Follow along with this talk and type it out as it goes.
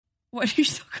What are you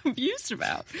so confused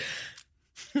about?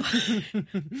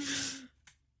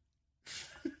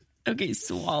 Okay,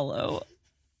 swallow.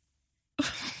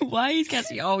 Why is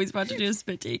Cassie always about to do a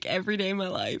spit take every day of my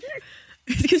life?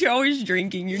 It's because you're always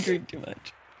drinking. You drink too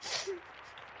much.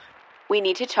 We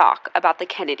need to talk about the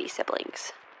Kennedy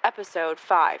siblings. Episode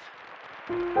 5.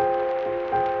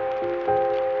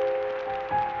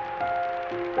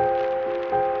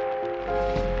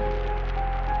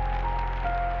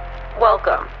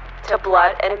 Welcome to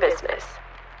Blood and Business.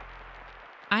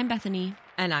 I'm Bethany.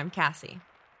 And I'm Cassie.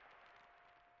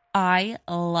 I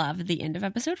love the end of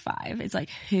episode 5. It's like,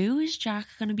 who is Jack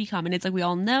going to become? And it's like, we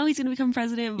all know he's going to become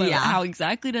president, but how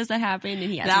exactly does that happen? And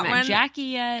he hasn't met Jackie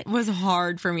yet. Was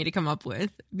hard for me to come up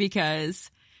with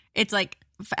because it's like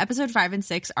episode 5 and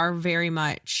 6 are very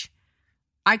much,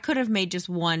 I could have made just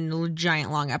one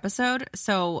giant long episode.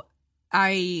 So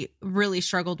I really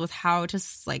struggled with how to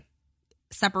like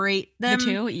separate them. The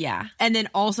two, yeah. And then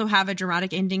also have a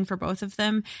dramatic ending for both of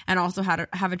them and also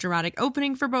have a dramatic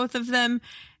opening for both of them.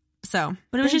 So,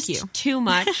 but it was just too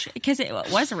much because it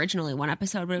was originally one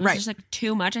episode, but it was just like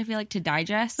too much, I feel like, to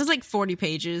digest. It was like 40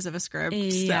 pages of a script.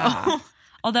 Yeah. So.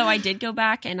 Although I did go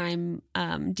back and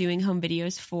I'm doing home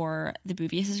videos for the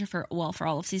Bouvier Sisters for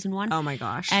all of season 1. Oh my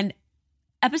gosh. And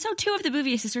episode 2 of the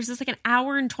Bouvier Sisters is like an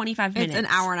hour and 25 minutes. It's an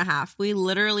hour and a half. We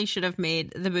literally should have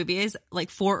made the Bouviers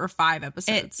like 4 or 5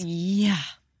 episodes. Yeah.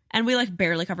 And we like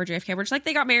barely covered JFK. We're just like,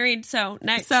 they got married, so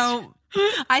next. So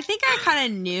I think I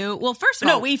kind of knew. Well, first of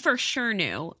all, we for sure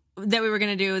knew that we were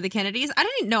going to do the Kennedys. I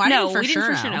didn't know. We didn't for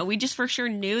sure know. We just for sure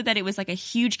knew that it was like a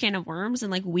huge can of worms, and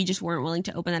like we just weren't willing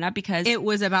to open that up because it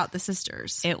was about the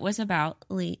sisters. It was about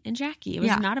Lee and Jackie. It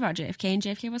was not about JFK, and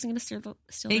JFK wasn't going to steal the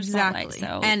spotlight.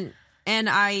 So. And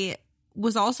I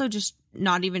was also just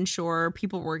not even sure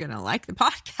people were going to like the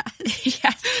podcast.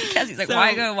 Yes, because he's like,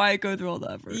 why go through all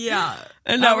the effort? Yeah.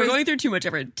 And no, we're going through too much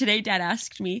effort. Today, Dad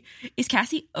asked me, is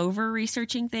Cassie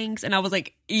over-researching things? And I was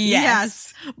like,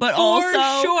 yes. But for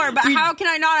also... sure. But how can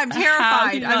I not? I'm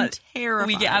terrified. I'm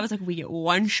terrified. I was like, we get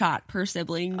one shot per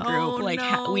sibling group.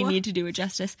 No. We need to do it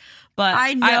justice. But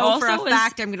I know for a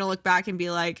fact I'm going to look back and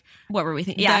be like... What were we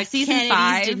thinking? Yeah, season Kennedys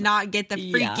 5 did not get the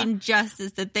freaking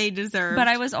justice that they deserved. But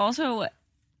I was also...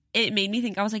 It made me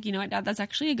think, I was like, you know what, Dad, that's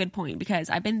actually a good point because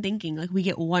I've been thinking like we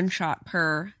get one shot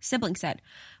per sibling set.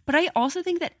 But I also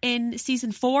think that in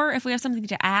season 4, if we have something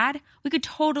to add, we could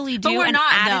totally do But we're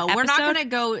not, though. We're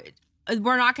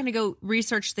not going to go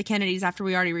research the Kennedys after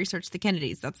we already researched the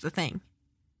Kennedys. That's the thing.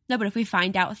 No, but if we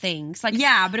find out things like,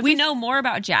 but if we know more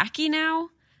about Jackie now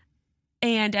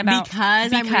and about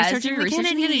because I'm researching the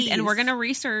Kennedys and we're going to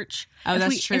research. Oh,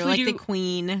 that's true. Like the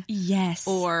Queen. Yes.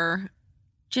 Or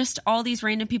just all these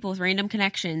random people with random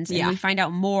connections, and we find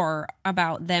out more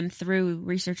about them through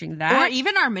researching that. Or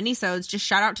even our minisodes. Just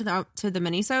shout out to the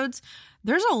minisodes.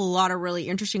 There's a lot of really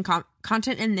interesting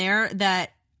content in there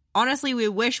that honestly we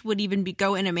wish would even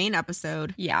go in a main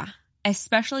episode. Yeah,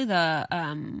 especially the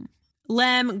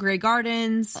Lem, Grey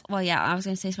Gardens. Well, yeah, I was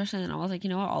going to say especially, and I was like, you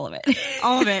know what, all of it,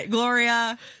 all of it.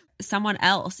 Gloria. Someone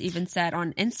else even said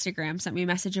on Instagram, sent me a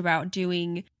message about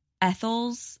doing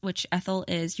Ethel's, which Ethel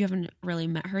is, you haven't really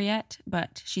met her yet,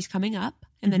 but she's coming up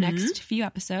in the next few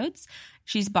episodes.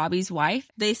 She's Bobby's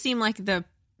wife. They seem like the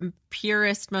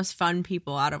purest, most fun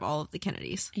people out of all of the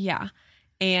Kennedys. Yeah.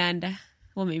 And,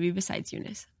 well, maybe besides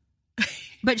Eunice.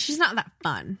 But she's not that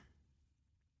fun.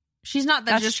 She's not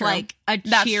like a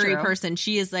cheery person.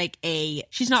 She is like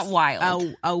she's not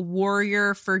wild. A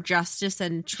warrior for justice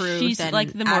and truth. She's and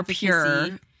like the more advocacy.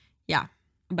 Pure. Yeah.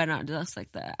 But not just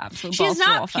like the absolute. She's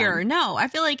not pure. No, I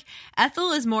feel like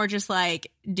Ethel is more just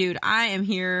like, dude, I am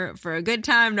here for a good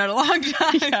time, not a long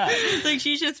time. Yeah. Like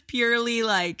she's just purely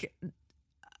like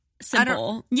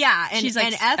simple. Yeah, and she's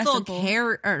like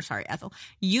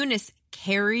Eunice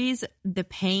carries the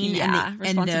pain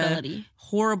and the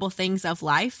horrible things of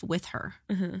life with her.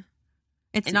 Mm-hmm.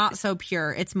 It's not so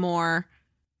pure. It's more.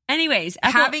 Anyways,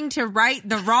 having to right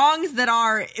the wrongs that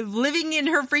are living in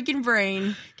her freaking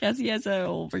brain. Cassie has a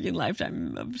whole freaking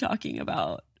lifetime of talking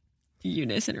about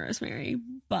Eunice and Rosemary.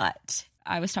 But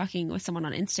I was talking with someone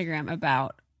on Instagram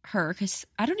about her because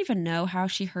I don't even know how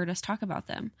she heard us talk about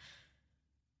them.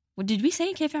 Well, did we say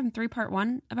in KFM 3 Part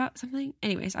 1 about something?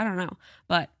 Anyways, I don't know.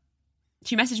 But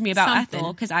she messaged me about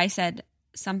Ethel because I said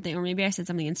something, or maybe I said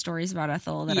something in stories about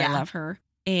Ethel that I love her.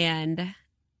 And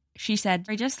she said,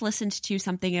 I just listened to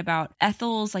something about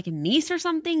Ethel's like niece or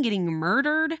something getting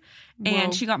murdered. Whoa.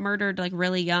 And she got murdered like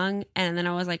really young. And then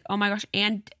I was like, oh my gosh.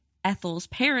 And Ethel's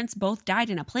parents both died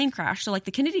in a plane crash. So like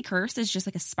the Kennedy curse is just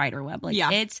like a spider web. Like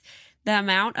it's The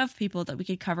amount of people that we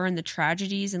could cover and the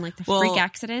tragedies and like the Well, freak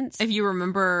accidents If you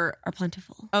remember, are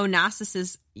plentiful.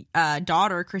 Onassis's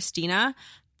daughter, Christina,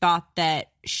 thought that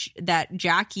that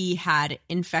Jackie had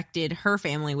infected her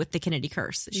family with the Kennedy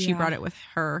curse. She Yeah. brought it with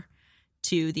her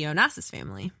to the Onassis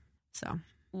family. So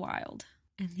Wild.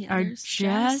 And the are others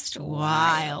just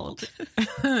wild.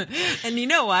 And you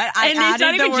know what? And it's not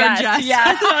added the even word just.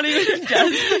 Yeah, it's not even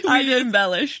just. I We just-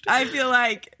 embellished. I feel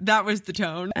like that was the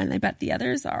tone. And I bet the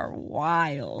others are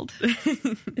wild.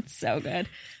 It's so good.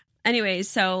 Anyways,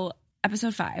 so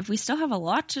episode 5, we still have a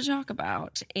lot to talk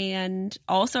about. And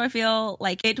also I feel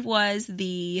like it was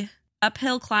the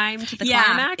uphill climb to the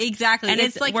climax. exactly. And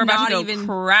it's like we're about to go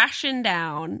crashing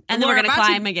down. And then we're going to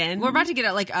climb again. We're about to get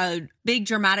at like a big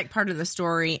dramatic part of the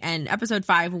story. And episode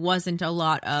 5 wasn't a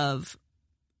lot of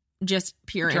just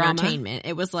pure Drama. entertainment.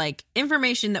 It was like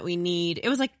information that we need. It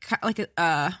was like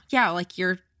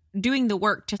you're doing the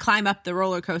work to climb up the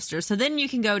roller coaster. So then you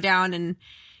can go down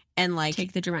and like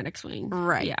take the dramatic swing.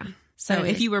 right. Yeah. So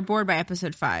Anyways. if you were bored by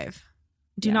episode 5,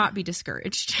 do Yeah. not be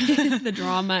discouraged. The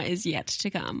drama is yet to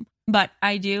come. But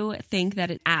I do think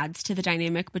that it adds to the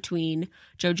dynamic between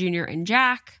Joe Jr. and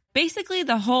Jack. Basically,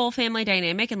 the whole family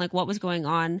dynamic and like what was going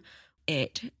on,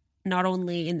 it not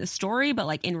only in the story, but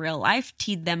like in real life,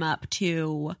 teed them up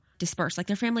to disperse. Like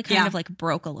their family kind Yeah. of like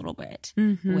broke a little bit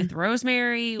Mhm. with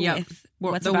Rosemary, Yep. with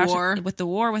War- what's the about war. with the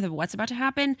war, with what's about to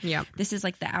happen. Yeah. This is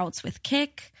like the outs with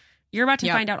Kick. You're about to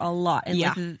Yep. find out a lot. And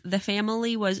Yeah. like the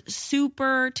family was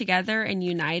super together and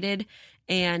united.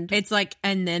 And It's like,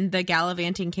 and then the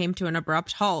gallivanting came to an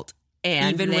abrupt halt,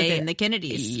 and even they- within the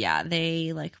Kennedys. Yeah,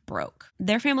 they like broke.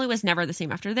 Their family was never the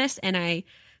same after this, and I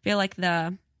feel like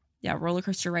the roller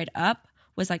coaster ride up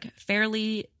was like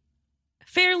fairly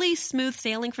smooth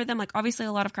sailing for them. Like obviously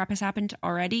a lot of crap has happened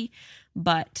already,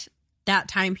 but That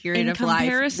time period In of life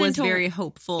comparison was to- very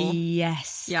hopeful.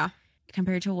 yes, Yeah.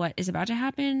 compared to what is about to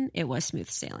happen, it was smooth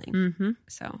sailing. Mm-hmm.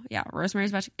 So yeah,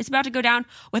 Rosemary's it's about to go down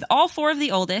with all 4 of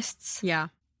the oldest. Yeah.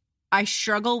 I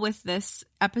struggle with this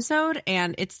episode,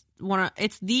 and it's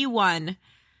the one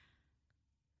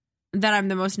that I'm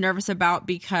the most nervous about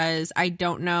because I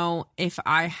don't know if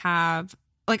I have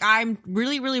like I'm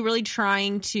really, really, really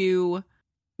trying to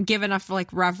give enough like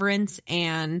reverence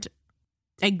and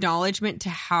acknowledgement to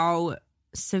how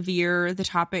severe the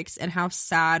topics and how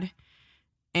sad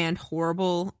and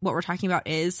horrible what we're talking about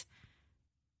is.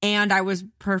 And I was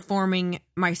performing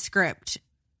my script.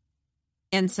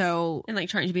 And so, And like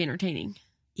trying to be entertaining.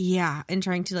 yeah, and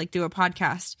trying to like do a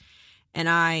podcast. And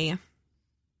I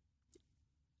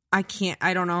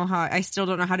still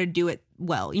don't know how to do it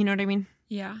well. You know what I mean?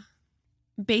 Yeah.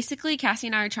 Basically, Cassie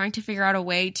and I are trying to figure out a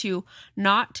way to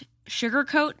not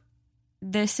sugarcoat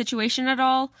the situation at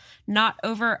all, not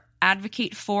over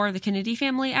advocate for the Kennedy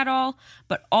family at all,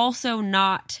 but also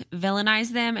not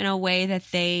villainize them in a way that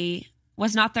they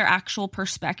was not their actual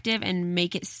perspective and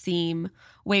make it seem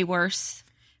way worse.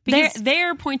 Because-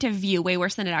 Their point of view way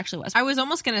worse than it actually was. I was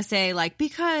almost going to say, like,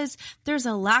 because there's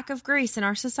a lack of grace in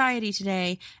our society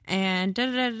today and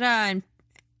da-da-da-da-da,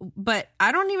 but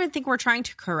I don't even think we're trying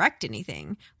to correct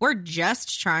anything. We're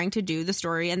just trying to do the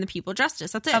story and the people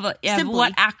justice. That's it. Of Simply.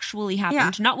 what actually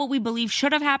happened. Yeah. Not what we believe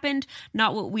should have happened,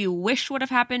 not what we wish would have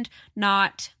happened,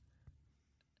 not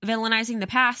villainizing the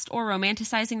past or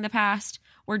romanticizing the past.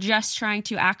 We're just trying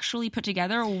to actually put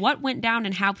together what went down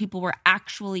and how people were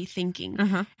actually thinking.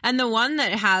 Uh-huh. And the one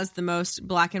that has the most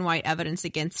black and white evidence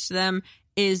against them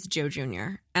is Joe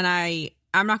Jr. And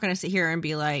I'm not going to sit here and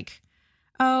be like,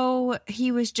 oh,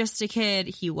 he was just a kid.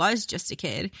 He was just a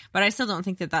kid. But I still don't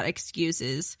think that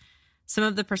excuses some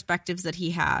of the perspectives that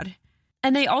he had.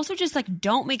 And they also just like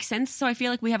don't make sense. So I feel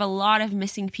like we have a lot of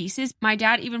missing pieces. My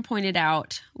dad even pointed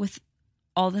out with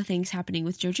all the things happening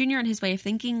with Joe Jr. and his way of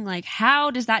thinking, like,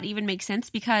 how does that even make sense?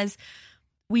 Because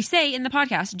we say in the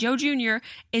podcast, Joe Jr.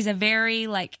 is had very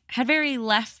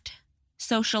left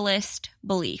socialist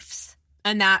beliefs.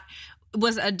 And that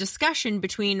was a discussion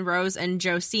between Rose and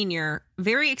Joe Sr.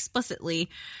 very explicitly.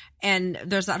 And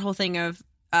there's that whole thing of,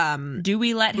 Do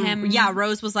we let him? yeah,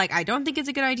 Rose was like, I don't think it's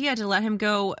a good idea to let him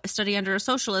go study under a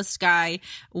socialist guy.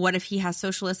 What if he has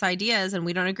socialist ideas and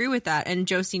we don't agree with that? And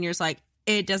Joe Sr.'s like,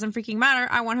 it doesn't freaking matter.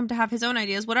 I want him to have his own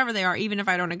ideas, whatever they are, even if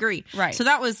I don't agree. Right. So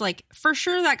that was like, for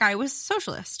sure, that guy was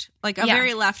socialist, like a Yeah.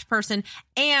 very left person.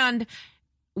 And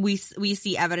we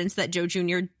see evidence that Joe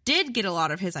Jr. did get a lot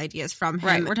of his ideas from him.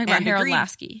 Right. We're talking about and Harold agreed,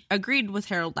 Lasky. Agreed with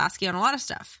Harold Lasky on a lot of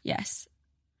stuff. Yes.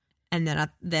 And then But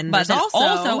there's then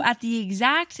also at the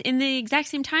exact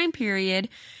same time period,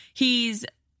 he's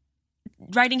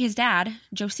writing his dad,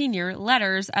 Joe Sr.,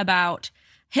 letters about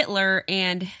Hitler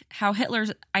and how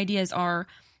Hitler's ideas are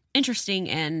interesting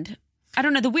and I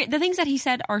don't know, the things that he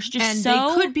said are just and so...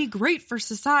 they could be great for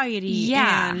society.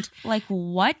 Yeah. And like,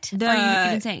 what are you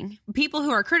even saying? People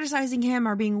who are criticizing him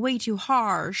are being way too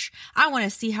harsh. I want to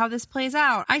see how this plays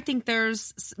out. I think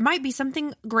might be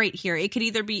something great here. It could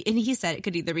either be, and he said it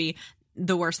could either be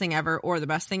the worst thing ever or the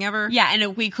best thing ever. Yeah,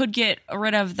 and we could get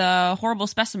rid of the horrible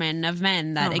specimen of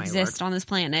men that exist on this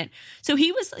planet. So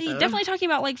he was definitely talking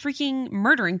about like freaking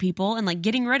murdering people and like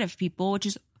getting rid of people, which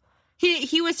is...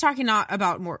 He was talking not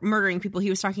about murdering people.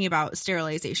 He was talking about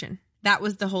sterilization. That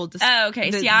was the whole... okay.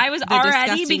 See, I was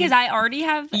already... Because I already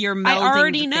have... I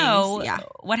already know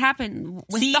what happened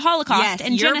with the Holocaust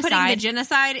and you're genocide. Putting the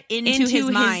genocide into his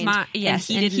mind. Yes,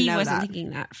 and he wasn't that. thinking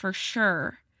that for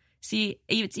sure. See,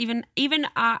 it's I'm even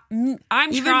trying.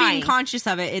 Being conscious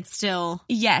of it, it's still...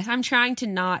 Yes, I'm trying to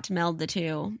not meld the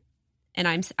two, and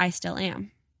I still am.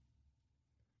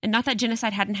 And not that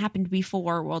genocide hadn't happened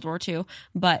before World War II,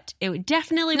 but it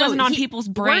definitely wasn't on people's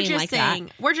brain like that.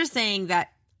 We're just saying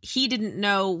that he didn't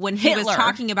know when he was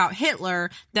talking about Hitler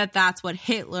that that's what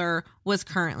Hitler was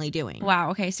currently doing.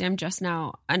 Wow. Okay. So I'm just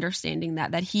now understanding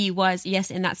that he was, yes,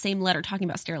 in that same letter talking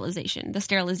about sterilization, the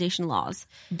sterilization laws.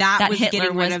 That was Hitler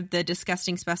getting rid of the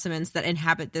disgusting specimens that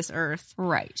inhabit this earth.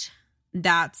 Right.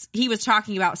 He was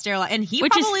talking about sterilization, and he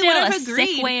which probably is would still have a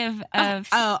agreed. sick way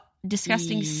of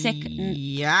disgusting, sick,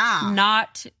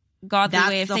 not godly that's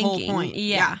way of the thinking. Whole point.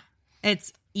 Yeah.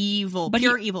 It's evil, but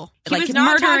pure evil. He like was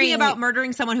not talking about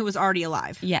murdering someone who was already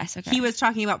alive. Yes, okay. He was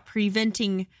talking about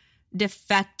preventing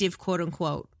defective, quote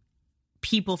unquote,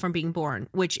 people from being born,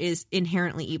 which is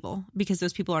inherently evil because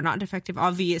those people are not defective.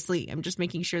 Obviously, I'm just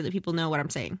making sure that people know what I'm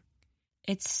saying.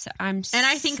 And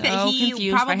I think that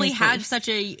he probably had such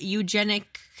a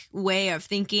eugenic way of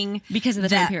thinking because of the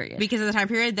time period. Because of the time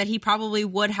period that he probably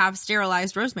would have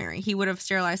sterilized Rosemary. He would have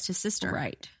sterilized his sister.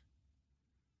 Right.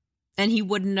 And he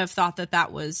wouldn't have thought that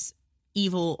that was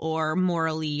evil or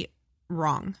morally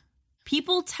wrong.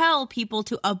 People tell people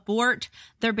to abort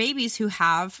their babies who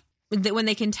have, when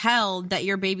they can tell that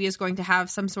your baby is going to have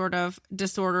some sort of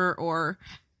disorder or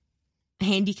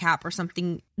handicap or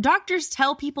something. Doctors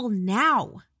tell people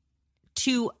now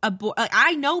to abort.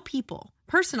 I know people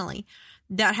personally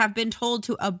that have been told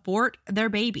to abort their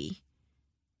baby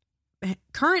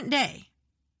current day.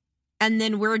 And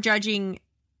then we're judging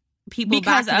people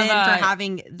because back then for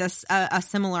having this a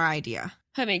similar idea.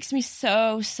 It makes me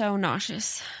so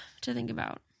nauseous to think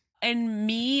about. And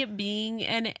me being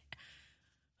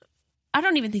I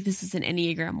don't even think this is an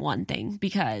Enneagram 1 thing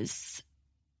because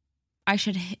I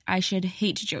should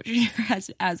hate Joe Jr.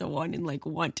 as a 1 and like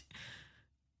want.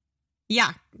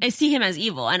 Yeah. I see him as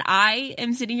evil, and I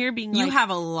am sitting here being you have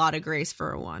a lot of grace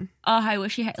for a 1. Oh, I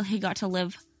wish he got to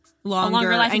live a longer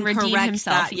longer life and redeem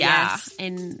himself. That, yeah. Yes.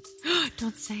 And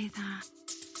don't say that.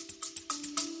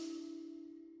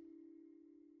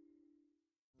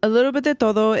 A Little Bit de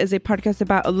Todo is a podcast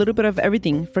about a little bit of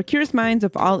everything for curious minds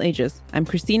of all ages. I'm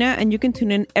Christina, and you can tune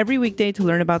in every weekday to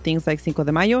learn about things like Cinco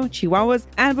de Mayo, Chihuahuas,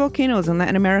 and volcanoes in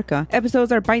Latin America.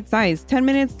 Episodes are bite-sized, 10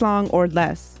 minutes long or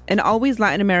less, and always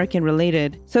Latin American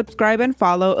related. Subscribe and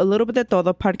follow A Little Bit de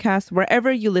Todo podcast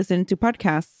wherever you listen to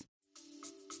podcasts.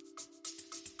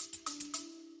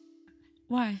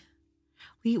 why?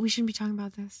 We shouldn't be talking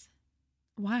about this.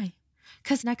 Why?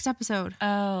 Because next episode.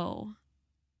 Oh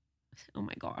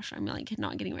my gosh, I'm like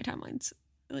not getting my timelines.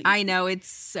 Like, I know,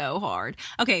 it's so hard.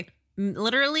 Okay,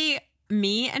 literally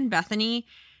me and Bethany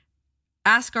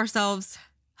ask ourselves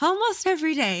almost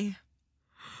every day,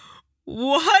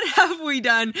 what have we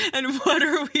done and what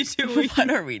are we doing? What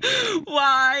are we doing?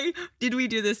 Why did we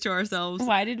do this to ourselves?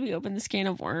 Why did we open this can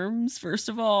of worms, first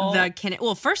of all?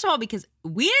 Well, first of all, because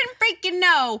we didn't freaking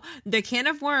know the can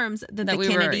of worms that the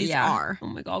Kennedys are. Oh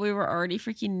my God, we were already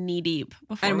freaking knee deep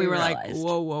before and we were realized. Like,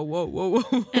 whoa.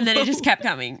 And then it just kept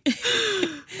coming.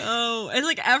 Oh, it's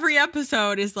like every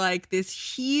episode is like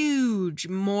this huge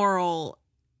moral,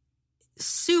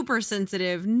 super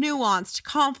sensitive, nuanced,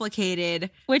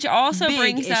 complicated, which also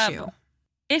brings issue. up,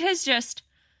 it has just,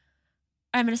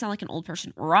 I'm going to sound like an old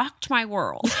person, rocked my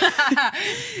world.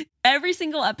 Every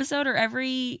single episode or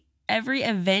every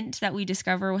event that we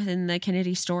discover within the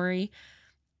Kennedy story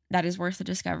that is worth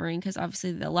discovering, because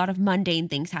obviously a lot of mundane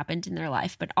things happened in their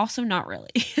life, but also not really.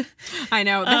 I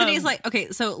know. Bethany's like, okay,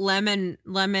 so Lemon,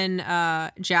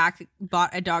 Jack bought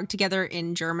a dog together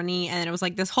in Germany, and it was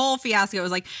like this whole fiasco. It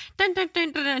was like dun dun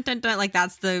dun dun dun dun, dun. Like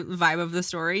that's the vibe of the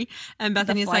story. And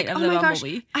Bethany's like, oh my gosh,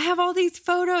 I have all these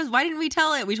photos. Why didn't we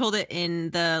tell it? We told it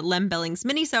in the Lem Billings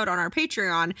minisode on our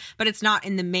Patreon, but it's not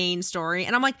in the main story.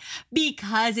 And I'm like,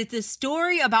 because it's a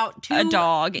story about two a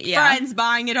dog, friends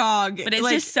buying a dog, but it's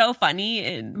like, just so so funny.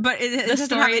 And But it doesn't have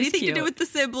story is anything to do cute. with the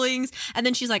siblings. And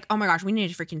then she's like, oh my gosh, we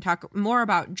need to freaking talk more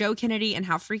about Joe Kennedy and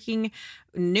how freaking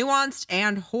nuanced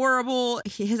and horrible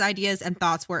his ideas and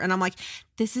thoughts were. And I'm like,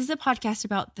 this is a podcast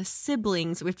about the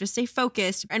siblings. We have to stay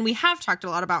focused. And we have talked a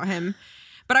lot about him.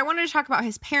 But I wanted to talk about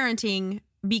his parenting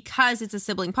because it's a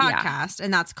sibling podcast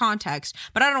and that's context.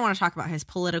 But I don't want to talk about his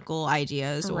political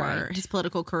ideas or Right. his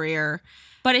political career.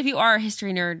 But if you are a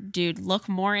history nerd, dude, look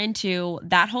more into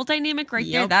that whole dynamic right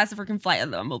there. Yep. That's a freaking Flight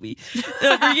of the Bumblebee.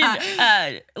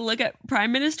 Look at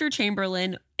Prime Minister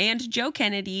Chamberlain and Joe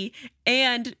Kennedy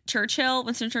and Churchill,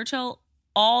 Winston Churchill,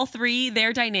 all three,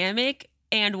 their dynamic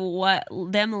and what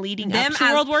them leading Them up to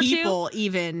as World War people, II.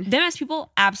 even. Them as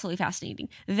people, absolutely fascinating.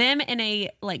 Them in a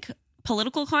like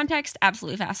political context,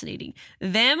 absolutely fascinating.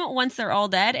 Them once they're all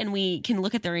dead and we can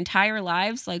look at their entire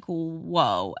lives, like,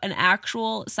 whoa, an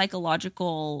actual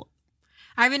psychological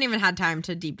I haven't even had time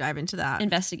to deep dive into that.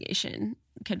 investigation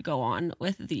could go on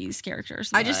with these characters.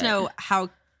 I just but- know how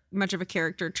much of a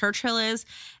character Churchill is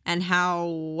and how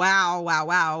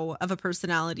wow of a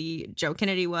personality Joe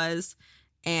Kennedy was.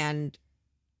 And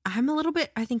I'm a little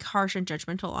bit, I think, harsh and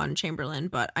judgmental on Chamberlain,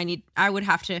 but I would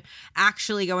have to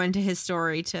actually go into his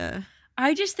story to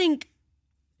I just think,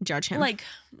 judge him. like,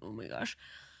 oh my gosh.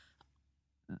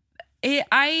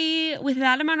 I with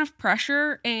that amount of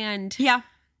pressure and yeah.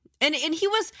 And he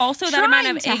was also that trying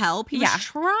amount of to help. He yeah. was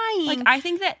trying. Like, I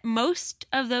think that most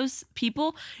of those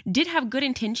people did have good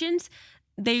intentions.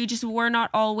 They just were not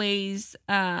always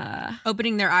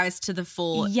opening their eyes to the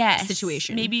full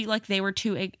situation. Maybe like they were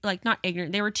too like not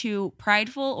ignorant. They were too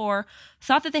prideful or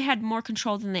thought that they had more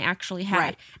control than they actually had.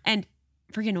 Right. And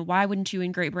freaking why wouldn't you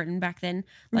in Great Britain back then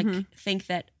like think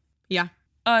that Yeah.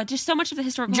 just so much of the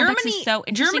historical context is so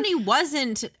interesting. Germany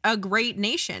wasn't a great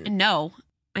nation. No.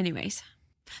 Anyways.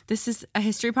 This is a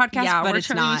history podcast, Yeah, but we're it's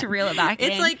trying not. to reel it back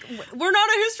It's in. like we're not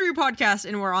a history podcast,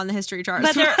 and we're on the history charts.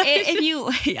 But there, if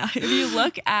you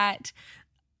look at,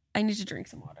 I need to drink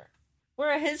some water. we're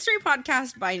a history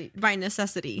podcast by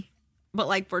necessity, but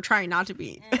like we're trying not to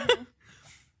be.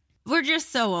 We're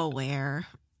just so aware.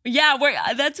 Yeah,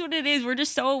 that's what it is. We're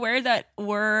just so aware that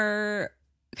we're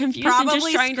confused and Probably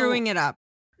just trying screwing it up.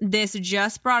 This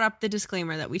just brought up the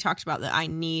disclaimer that we talked about that I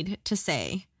need to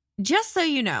say. Just so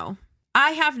you know,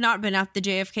 I have not been at the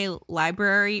JFK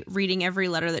library reading every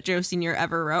letter that Joe Sr.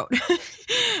 ever wrote.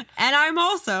 And I'm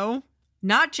also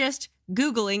not just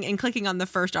Googling and clicking on the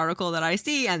first article that I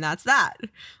see, and that's that.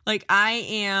 Like, I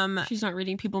am... She's not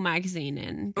reading People magazine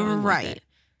and going with Right. it.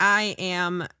 I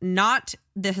am not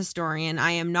the historian.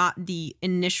 I am not the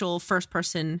initial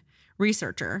first-person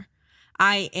researcher.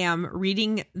 I am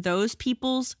reading those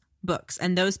people's books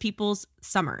and those people's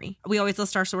summary. We always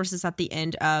list our sources at the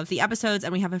end of the episodes,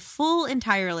 and we have a full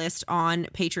entire list on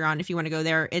Patreon if you want to go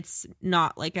there. It's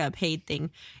not like a paid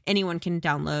thing. Anyone can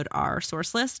download our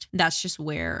source list. That's just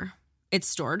where it's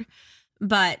stored.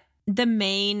 But the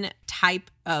main type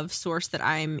of source that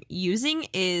I'm using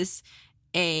is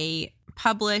a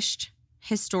published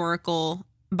historical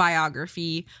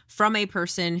biography from a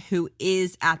person who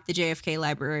is at the JFK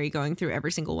library going through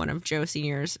every single one of Joe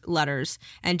Sr.'s letters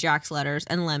and Jack's letters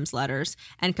and Lem's letters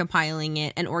and compiling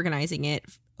it and organizing it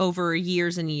over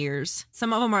years and years.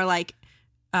 Some of them are like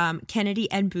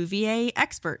Kennedy and Bouvier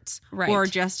experts, Right. or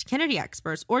just Kennedy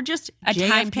experts, or just A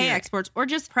time JFK period. experts, or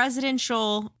just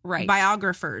presidential Right.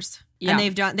 biographers. Yeah.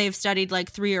 And they've studied like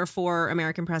 3 or 4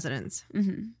 American presidents.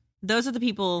 Mm-hmm. Those are the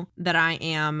people that I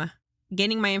am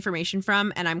getting my information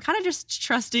from, and I'm kind of just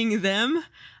trusting them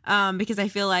because I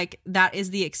feel like that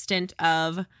is the extent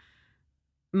of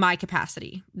my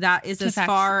capacity. That is as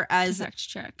far as fact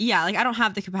check. yeah, like I don't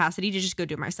have the capacity to just go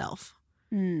do it myself.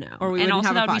 No. Or we and wouldn't also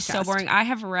have a that would be so podcast. boring. I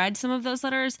have read some of those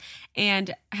letters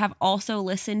and have also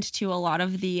listened to a lot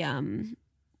of the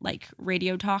like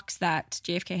radio talks that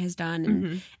JFK has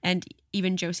done and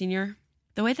even Joe Sr.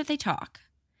 The way that they talk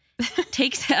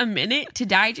takes a minute to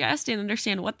digest and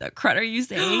understand what the crud are you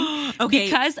saying. Okay.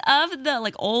 Because of the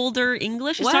like older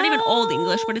English. It's not even old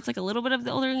English, but Well- it's like a little bit of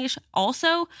the older English.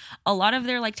 Also, a lot of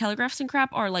their like telegraphs and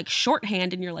crap are like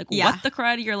shorthand and you're like, Yeah. what the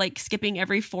crud? You're like skipping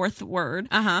every fourth word.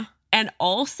 Uh-huh. And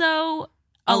also,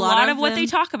 A a lot lot of of what they them-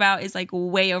 talk about is like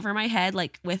way over my head,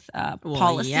 like with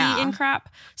policy yeah. and crap.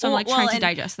 So I'm like trying to and-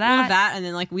 digest well, that. that, and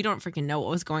then like we don't freaking know what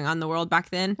was going on in the world back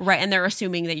then. Right. And they're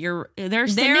assuming that they're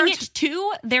sending it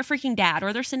to their freaking dad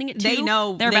or they're sending it to They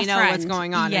know their they best know friend. what's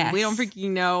going on, and we don't Yes.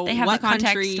 freaking know They have what the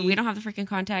context. country We don't have the freaking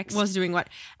context. was doing what.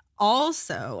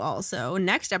 Also,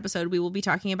 next episode we will be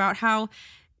talking about how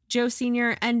Joe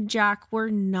Sr. and Jack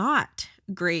were not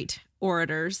great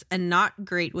orators and not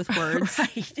great with words.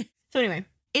 Right. So anyway,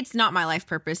 it's not my life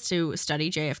purpose to study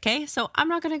JFK, so I'm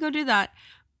not going to go do that.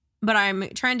 but I'm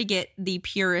trying to get the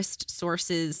purest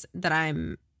sources that I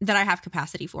have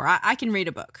capacity for. I can read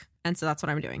a book, and so that's what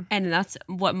I'm doing. And that's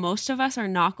what most of us are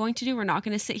not going to do. We're not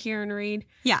going to sit here and read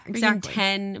Exactly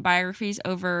 10 biographies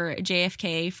over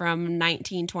JFK from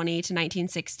 1920 to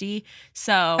 1960.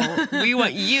 So we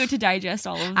want you to digest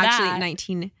all of that. Actually,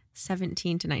 1917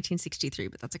 to 1963,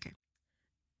 but that's okay.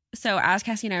 So as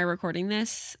Cassie and I are recording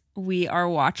this, we are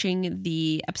watching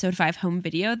the episode 5 home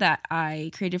video that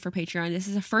I created for Patreon. This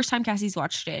is the first time Cassie's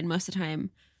watched it, and most of the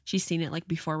time she's seen it like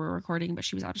before we're recording, but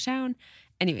she was out of town.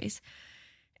 Anyways,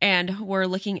 and we're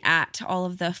looking at all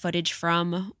of the footage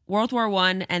from World War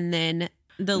I and then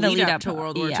the lead up to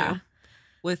World War II.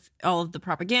 With all of the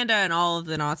propaganda and all of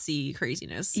the Nazi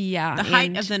craziness. Yeah. The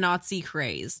height of the Nazi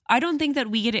craze. I don't think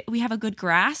that we have a good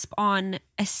grasp on,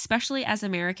 especially as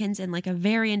Americans in like a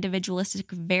very individualistic,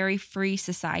 very free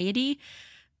society.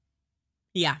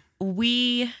 Yeah.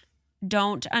 We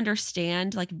don't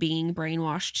understand like being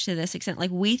brainwashed to this extent. Like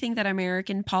we think that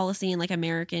American policy and like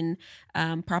American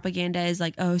propaganda is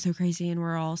like, oh, so crazy and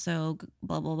we're all so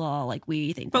blah blah blah. Like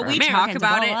we think, but we Americans, talk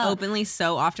about blah, it blah. openly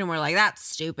so often. We're like, that's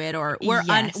stupid, or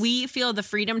we feel the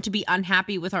freedom to be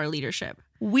unhappy with our leadership.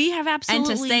 We have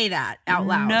absolutely and to say that out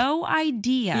loud, no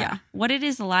idea what it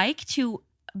is like to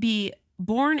be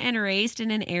born and raised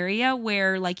in an area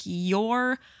where like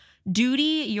your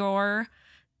duty, your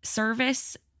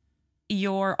service,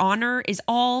 your honor is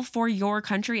all for your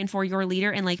country and for your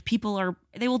leader, and like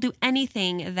they will do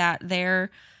anything that their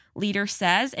leader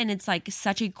says, and it's like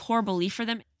such a core belief for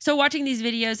them. So watching these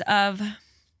videos of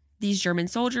these German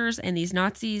soldiers and these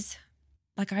Nazis,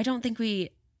 like I don't think we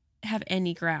have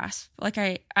any grasp. Like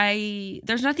I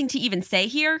there's nothing to even say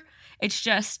here.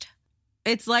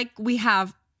 It's like we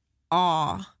have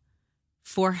awe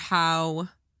for how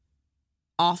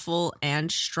awful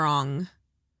and strong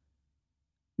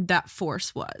that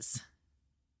force was.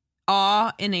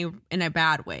 Awe in a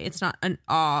bad way. It's not an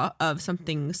awe of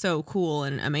something so cool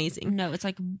and amazing. No, it's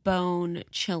like bone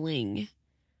chilling.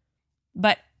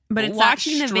 But it's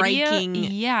watching that striking, the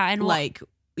video, and like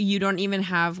you don't even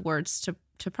have words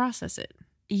to process it.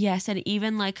 Yes, and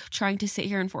even like trying to sit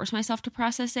here and force myself to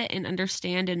process it and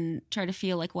understand and try to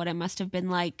feel like what it must have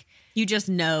been like. You just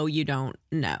know you don't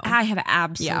know. I have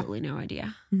absolutely no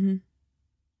idea. Mm-hmm.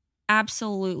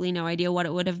 Absolutely no idea what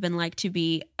it would have been like to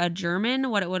be a German,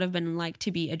 what it would have been like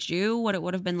to be a Jew, what it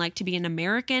would have been like to be an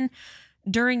American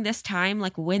during this time,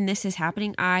 like when this is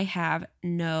happening. I have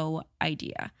no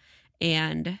idea.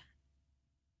 And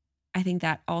I think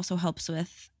that also helps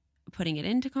with putting it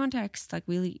into context. Like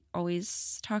we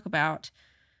always talk about,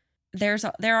 there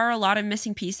are a lot of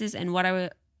missing pieces, and what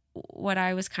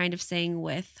I was kind of saying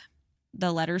with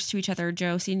the letters to each other,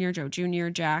 Joe Sr., Joe Jr.,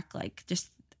 Jack, like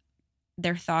just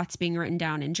their thoughts being written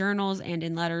down in journals and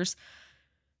in letters.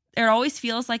 It always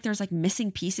feels like there's like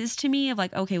missing pieces to me of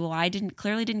like, okay, well, I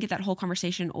clearly didn't get that whole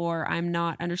conversation, or I'm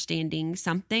not understanding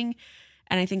something.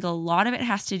 And I think a lot of it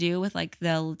has to do with like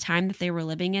the time that they were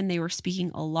living in. They were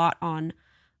speaking a lot on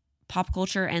pop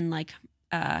culture and like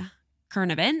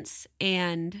current events.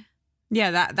 And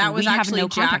that was actually no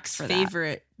Jack's for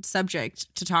favorite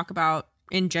subject to talk about.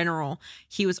 In general,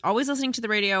 he was always listening to the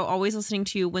radio, always listening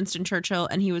to Winston Churchill,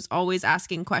 and he was always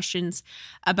asking questions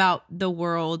about the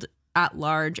world at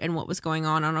large and what was going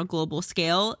on a global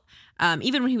scale.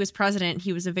 Even when he was president,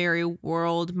 he was a very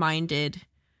world-minded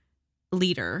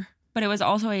leader. But it was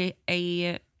also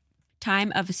a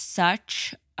time of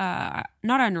such, not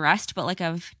unrest, but like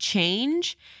of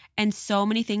change. And so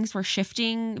many things were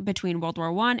shifting between World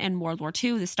War I and World War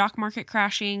II, the stock market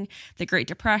crashing, the Great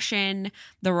Depression,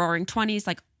 the Roaring 20s,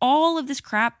 like all of this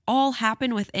crap all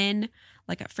happened within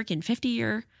like a freaking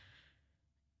 50-year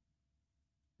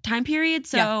time period.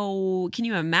 So Can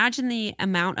you imagine the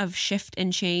amount of shift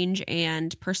and change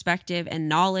and perspective and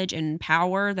knowledge and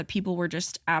power that people were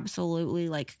just absolutely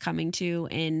like coming to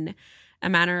in a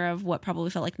matter of what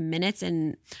probably felt like minutes,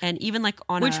 and even like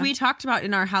on which we talked about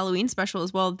in our Halloween special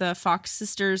as well. The Fox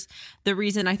sisters, the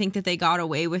reason I think that they got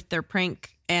away with their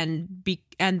prank and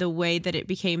the way that it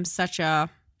became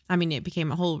it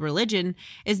became a whole religion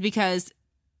is because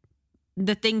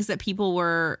the things that people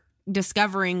were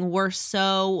discovering were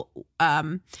so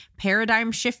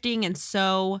paradigm shifting and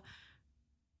so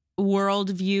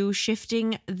worldview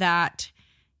shifting that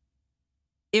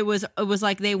it was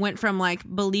like they went from like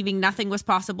believing nothing was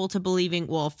possible to believing,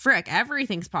 well, frick,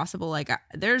 everything's possible. Like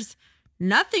there's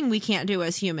nothing we can't do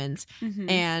as humans. Mm-hmm.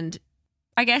 And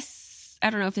I guess, I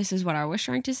don't know if this is what I was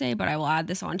trying to say, but I will add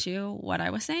this onto what I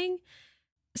was saying.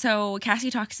 So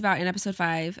Cassie talks about in episode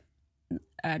 5,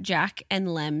 Jack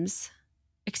and Lem's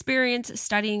experience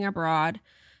studying abroad,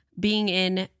 being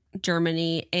in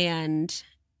Germany, and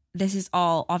this is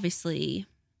all obviously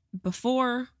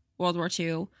before World War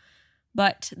II,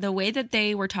 but the way that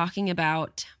they were talking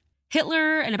about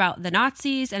Hitler and about the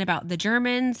Nazis and about the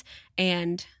Germans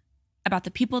and about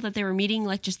the people that they were meeting,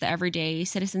 like just the everyday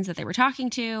citizens that they were talking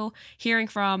to, hearing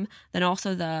from, then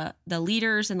also the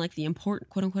leaders and like the important,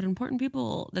 quote unquote, important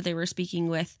people that they were speaking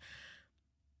with.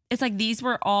 It's like these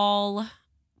were all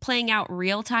playing out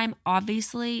real time,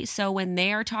 obviously. So when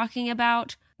they are talking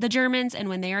about the Germans and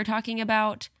when they are talking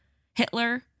about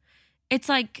Hitler, it's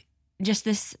like just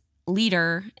this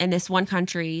leader in this one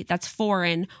country that's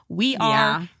foreign. We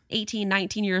are 18,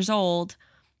 19 years old.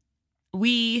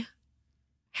 We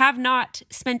have not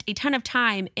spent a ton of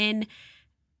time in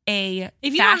a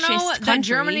If you fascist don't know country. that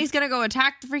Germany's going to go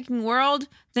attack the freaking world,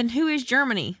 then who is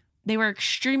Germany? They were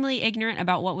extremely ignorant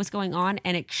about what was going on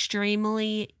and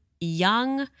extremely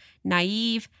young,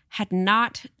 naive, had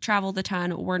not traveled a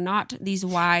ton, were not these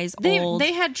wise old.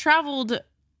 They had traveled,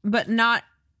 but not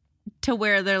to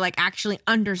where they're like actually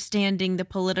understanding the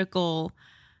political.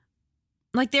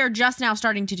 Like they're just now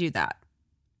starting to do that.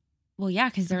 Well, yeah,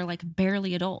 because they're like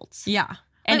barely adults. Yeah.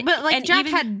 And, but like and Jack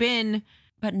even- had been.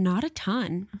 but not a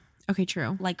ton. Okay,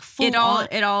 true. Like full It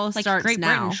all like starts Great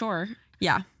now. Britain, sure.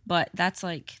 Yeah. But that's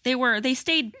like they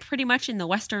stayed pretty much in the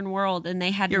Western world, and they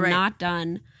had You're right. not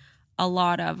done a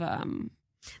lot of I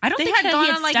don't They think had that gone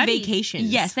he on, like, studied. vacations.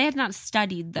 Yes, they had not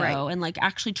studied though, Right. and like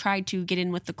actually tried to get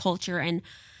in with the culture and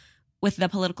with the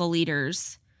political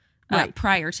leaders Right.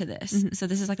 prior to this. Mhm. So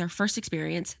this is like their first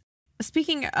experience.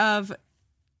 Speaking of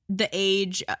the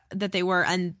age that they were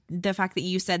and the fact that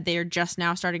you said they're just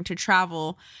now starting to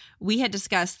travel, we had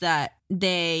discussed that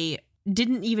they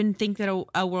didn't even think that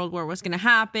a world war was going to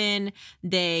happen.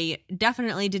 They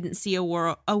definitely didn't see a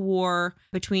war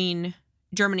between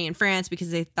Germany and France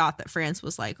because they thought that France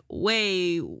was like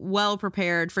way well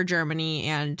prepared for Germany,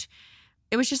 and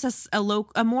it was just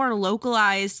a more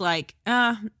localized like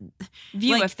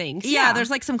View like, of things. yeah, there's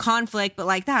like some conflict, but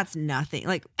like that's nothing.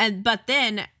 Like, but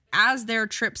then as their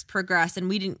trips progress, and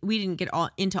we didn't get all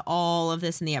into all of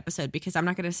this in the episode because I'm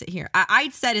not going to sit here. I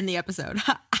said in the episode,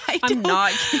 I'm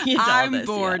not getting into all I'm this,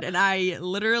 bored, yeah. and I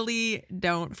literally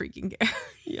don't freaking care.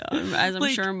 Yeah, as I'm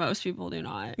Like- sure most people do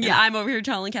not. And Yeah. I'm over here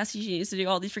telling Cassie she needs to do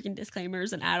all these freaking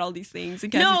disclaimers and add all these things.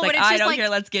 And No, Cassie's but like, it's I just don't like- care.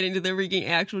 Let's get into the freaking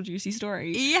actual juicy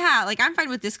story. Yeah, like I'm fine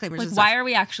with disclaimers. Like, and stuff. why are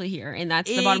we actually here? And that's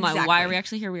the bottom line. Why Exactly. are we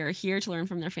actually here? We are here to learn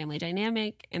from their family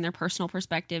dynamic and their personal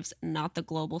perspectives, not the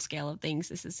global scale of things.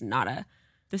 This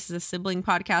is a sibling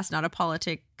podcast, not a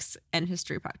politics and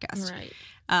history podcast.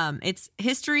 right. It's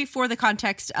history for the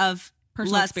context of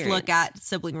Personal let's experience. look at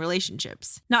sibling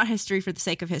relationships, not history for the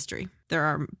sake of history. There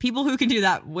are people who can do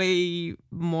that way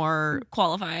more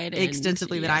Qualified and,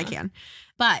 extensively than I yeah. can.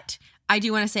 But I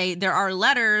do want to say there are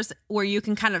letters where you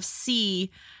can kind of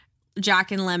see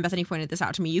Jack and Lem. Bethany pointed this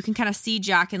out to me. You can kind of see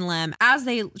Jack and Lem as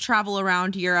they travel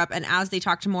around Europe and as they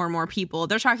talk to more and more people.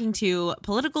 They're talking to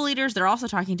political leaders. They're also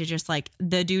talking to just like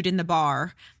the dude in the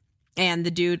bar and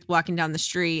the dude walking down the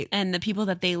street. And the people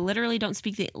that they literally don't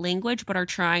speak the language, but are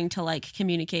trying to like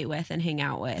communicate with and hang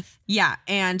out with. Yeah.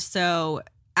 And so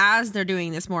as they're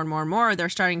doing this more and more and more, they're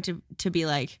starting to be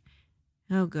like,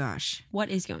 oh gosh, What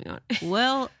is going on?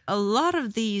 well, a lot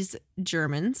of these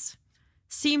Germans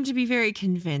seem to be very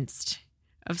convinced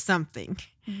of something.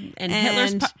 And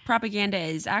Hitler's And- propaganda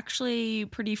is actually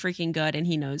pretty freaking good, and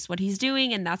he knows what he's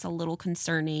doing, and that's a little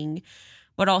concerning,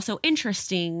 but also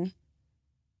interesting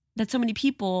that so many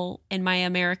people in my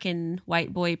American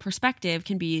white boy perspective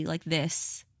can be like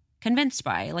this convinced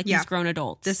by, like Yeah. these grown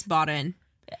adults. This bought in.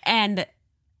 And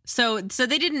So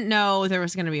they didn't know there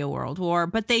was going to be a world war,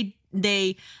 but they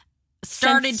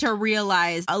started Sensed- to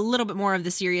realize a little bit more of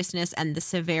the seriousness and the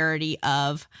severity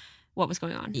of what was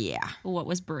going on? yeah. What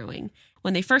was brewing?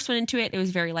 When they first went into it, it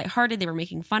was very lighthearted. They were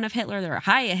making fun of Hitler. They were,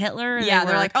 hi, Hitler. And Yeah, they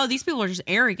they're were like, oh, these people are just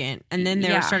arrogant. And then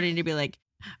they're Yeah. starting to be like,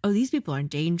 oh, these people are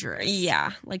dangerous.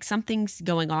 yeah, like something's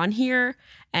going on here.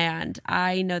 And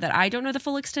I know that I don't know the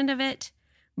full extent of it,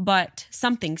 but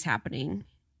something's happening.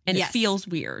 And Yes. it feels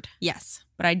weird, Yes.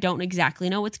 but I don't exactly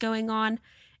know what's going on.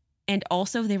 And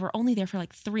also, they were only there for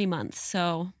like 3 months.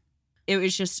 So It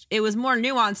was more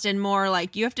nuanced and more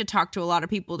like you have to talk to a lot of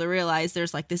people to realize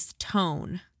there's like this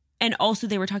tone. and also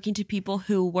they were talking to people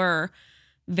who were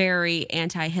very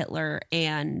anti-Hitler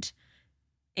and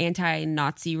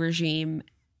anti-Nazi regime,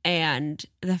 and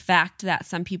the fact that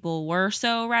some people were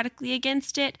so radically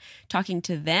against it, talking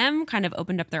to them kind of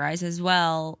opened up their eyes as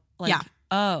well. Like, Yeah.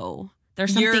 oh,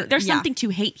 there's You're- something there's yeah. something to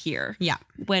hate here. Yeah.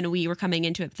 When we were coming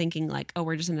into it thinking like, oh,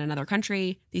 we're just in another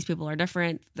country, these people are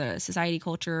different, the society,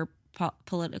 culture,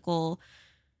 political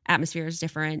atmosphere is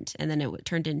different, and then it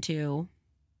turned into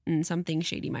something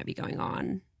shady might be going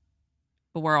on.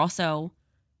 but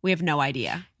we have no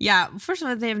idea. Yeah, first of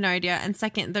all, they have no idea. And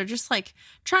second, they're just like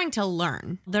trying to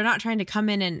learn. They're not trying to come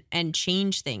in and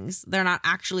change things. They're not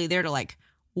actually there to like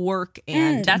work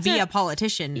and be a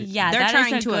politician. Yeah, they're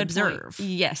trying to good observe. Point.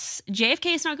 Yes.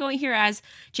 JFK is not going here as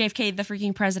JFK, the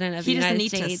freaking president of the United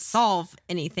States. He doesn't need to solve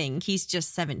anything. He's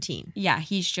just 17. Yeah,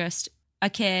 he's just a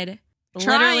kid.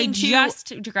 Trying literally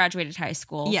just graduated high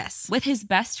school. Yes. With his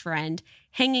best friend,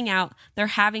 hanging out. They're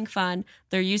having fun.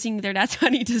 They're using their dad's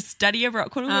money to study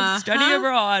abroad. Quote unquote, study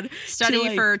abroad.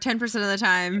 Study for 10% of the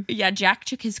time. Yeah, Jack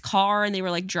took his car and they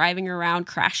were like driving around,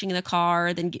 crashing the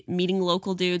car, then meeting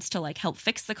local dudes to like help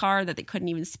fix the car that they couldn't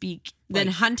even speak. Then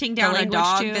like, hunting down a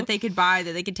dog that they could buy,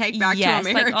 that they could take back to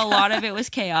America. Like a lot of it was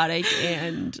chaotic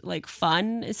and like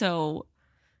fun. So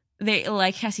they,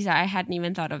 like Cassie said, I hadn't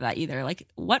even thought of that either. Like,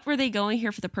 what were they going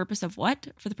here for the purpose of what?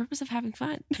 For the purpose of having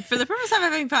fun. For the purpose of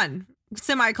having fun.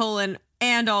 Semicolon.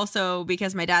 And also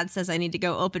because my dad says I need to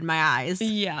go open my eyes.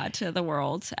 Yeah, to the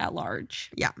world at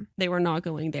large. Yeah. They were not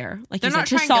going there. Like they're not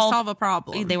trying to solve a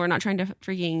problem. They were not trying to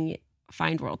freaking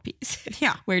find world peace.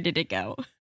 Yeah. Where did it go?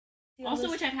 Also,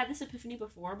 which I've had this epiphany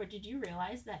before, but did you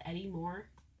realize that Eddie Moore,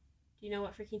 do you know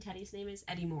what freaking Teddy's name is?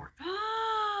 Eddie Moore.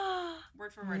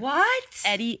 Word for word. What?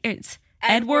 It's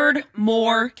Edward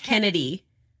Moore Kennedy.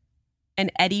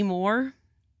 And Eddie Moore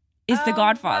is the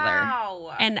Godfather.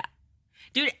 Wow. And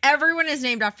dude, everyone is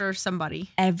named after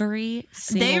somebody. Every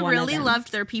single They one really of them.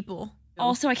 loved their people.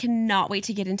 Also, I cannot wait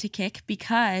to get into Kik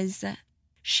because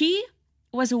she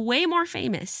was way more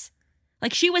famous.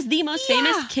 Like, she was the most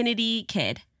famous Kennedy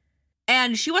kid.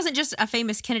 And she wasn't just a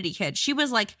famous Kennedy kid. She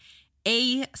was like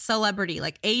a celebrity,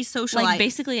 like a socialite. Like,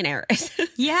 basically an heiress.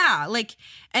 Yeah, like,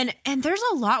 and there's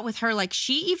a lot with her. Like,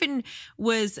 she even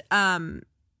was,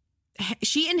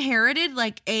 she inherited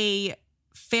like a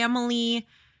family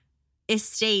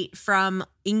estate from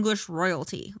English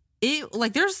royalty. It,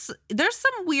 like, there's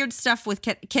some weird stuff with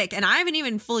Kik, and I haven't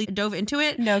even fully dove into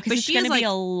it. No, because it's going to be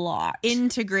a lot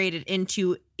integrated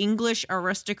into English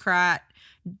aristocrat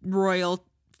royal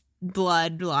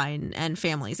bloodline and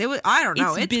families. It was, I don't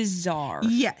know, it's bizarre.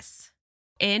 Yes.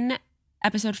 In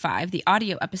episode 5, the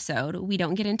audio episode, we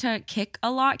don't get into Kik a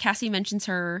lot. Cassie mentions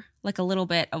her like a little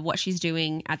bit of what she's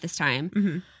doing at this time.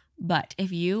 Mm-hmm. But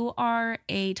if you are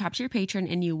a top tier patron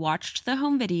and you watched the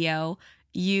home video,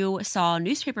 you saw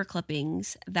newspaper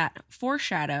clippings that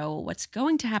foreshadow what's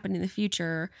going to happen in the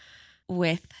future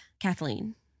with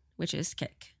Kathleen, which is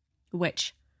Kik,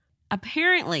 which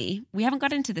apparently, we haven't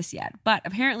got into this yet, but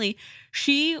apparently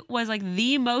she was like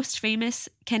the most famous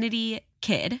Kennedy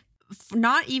kid.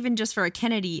 Not even just for a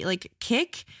Kennedy, like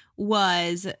Kik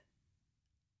was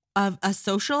a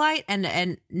socialite and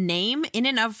a name in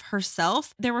and of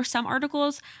herself. There were some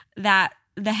articles that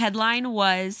the headline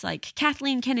was like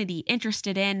Kathleen Kennedy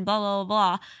interested in blah, blah,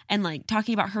 blah, blah, and like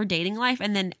talking about her dating life.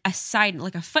 And then a side,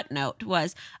 like a footnote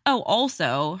was, oh,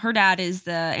 also her dad is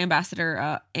the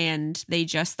ambassador and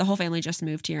the whole family just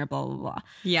moved here, blah, blah, blah.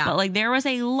 Yeah. But like there was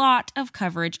a lot of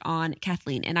coverage on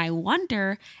Kathleen. And I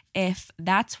wonder if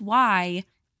that's why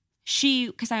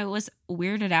because I was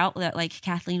weirded out that like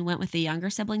Kathleen went with the younger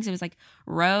siblings. It was like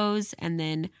Rose and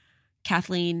then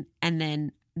Kathleen and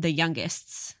then the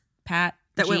youngest's, Pat,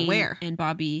 that Jean, went where? And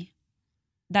Bobby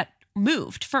that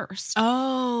moved first.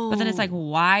 Oh. But then it's like,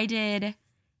 why did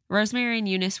Rosemary and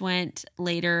Eunice went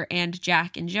later and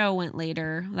Jack and Joe went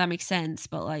later? That makes sense.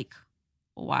 But like,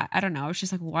 why? I don't know. I was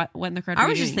just like, what in the crud? I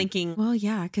was just thinking, well,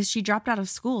 yeah, because she dropped out of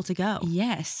school to go.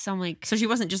 Yes. So I'm like, so she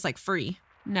wasn't just like free.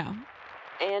 No.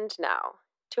 And now,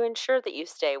 to ensure that you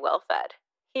stay well fed,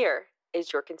 here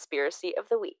is your conspiracy of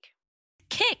the week.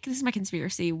 Kik, this is my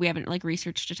conspiracy. We haven't like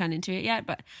researched a ton into it yet,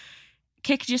 but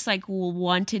Kik just like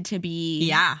wanted to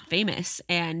be famous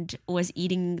and was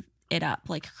eating it up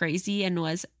like crazy and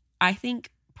was, I think,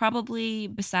 probably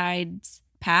besides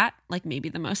Pat, like maybe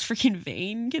the most freaking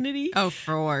vain Kennedy. Oh,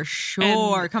 for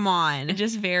sure. Come on.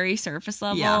 Just very surface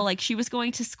level. Yeah. Like she was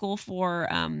going to school for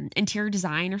interior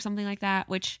design or something like that,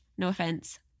 which, no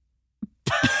offense.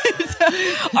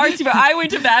 Artsy, but I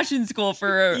went to fashion school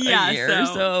for a year,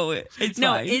 so it's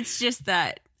fine. It's just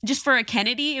that just for a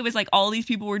Kennedy, it was like all these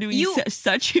people were doing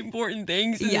such important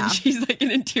things, and then she's like an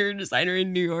interior designer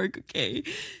in New York. Okay,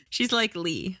 she's like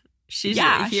Lee. She's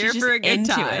she's for a good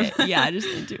time. Yeah, just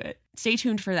into it. Stay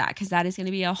tuned for that because that is going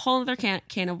to be a whole other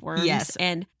can of worms. Yes,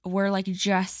 and we're like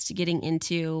just getting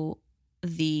into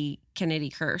the Kennedy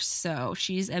curse, so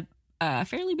she's a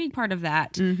fairly big part of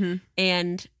that,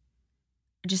 and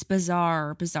just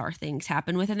bizarre things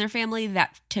happen within their family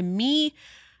that to me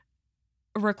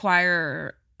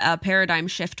require a paradigm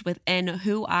shift within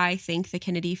who I think the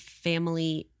Kennedy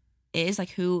family is, like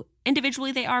who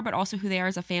individually they are, but also who they are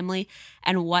as a family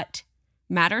and what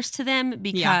matters to them,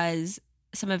 because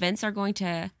some events are going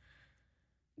to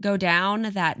go down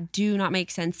that do not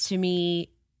make sense to me,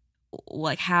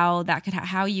 like how that could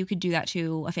how you could do that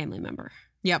to a family member.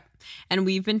 Yep. And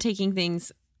we've been taking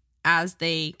things as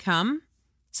they come.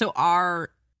 So our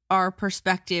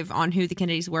perspective on who the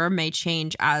Kennedys were may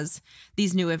change as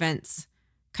these new events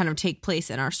kind of take place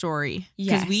in our story.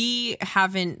 Because we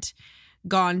haven't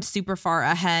gone super far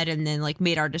ahead and then like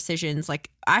made our decisions. Like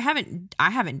I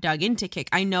haven't dug into Kick.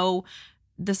 I know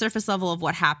the surface level of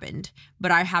what happened,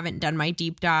 but I haven't done my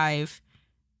deep dive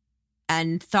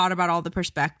and thought about all the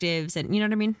perspectives, and you know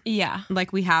what I mean? Yeah.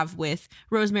 Like we have with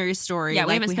Rosemary's story. Yeah,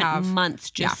 we like haven't spent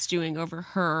months just stewing over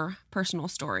her personal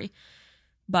story.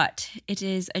 But it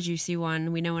is a juicy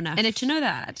one. We know enough to know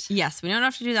that. Yes, we know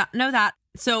enough to know that.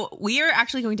 So we are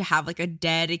actually going to have like a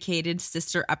dedicated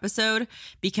sister episode,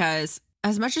 because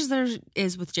as much as there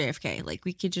is with JFK, like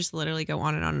we could just literally go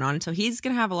on and on and on. So he's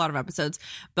going to have a lot of episodes,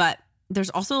 but there's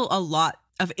also a lot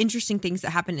of interesting things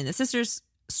that happen in the sisters'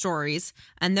 stories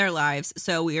and their lives.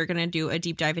 So we are going to do a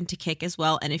deep dive into Kick as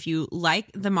well. And if you like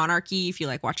the monarchy, if you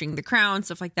like watching The Crown,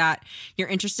 stuff like that, you're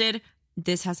interested,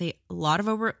 this has a lot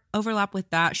of overlap with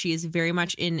that. She is very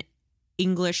much in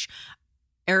English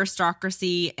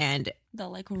aristocracy and the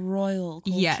like royal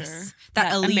culture. Yes,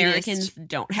 that elitist, Americans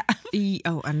don't have.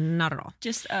 Oh, not at all.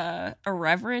 Just a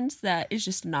reverence that is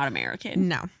just not American.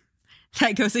 No.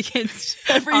 That goes against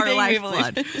everything our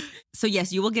lifeblood. So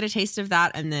yes, you will get a taste of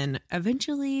that. And then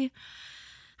eventually,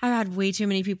 I've had way too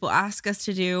many people ask us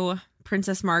to do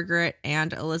Princess Margaret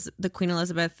and the Queen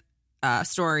Elizabeth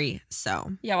story.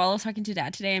 So yeah, while I was talking to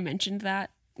Dad today, I mentioned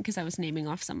that because I was naming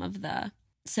off some of the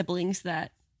siblings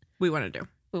that we want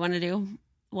to do.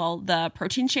 Well, the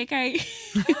protein shake I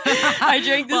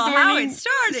drank this morning. How it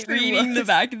started, reading the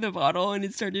back of the bottle, and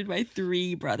it started by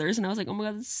 3 brothers, and I was like, oh my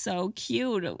God, that's so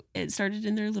cute. It started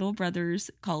in their little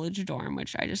brother's college dorm,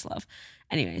 which I just love.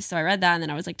 Anyway, so I read that, and then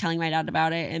I was like telling my dad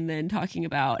about it, and then talking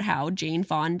about how Jane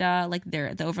Fonda, like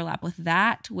the overlap with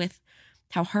that, with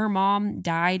how her mom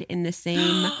died in the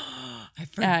same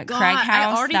Craig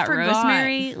house that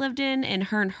Rosemary lived in, and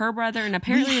her brother, and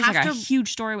apparently there's like a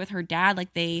huge story with her dad,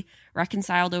 like they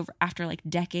reconciled over after like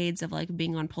decades of like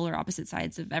being on polar opposite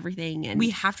sides of everything, and we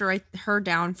have to write her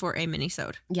down for a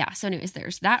mini-sode. Yeah, so anyways,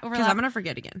 there's that overlap. Because I'm gonna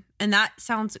forget again, and that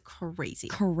sounds crazy.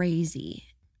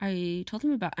 I told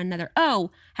him about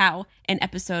how an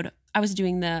episode, I was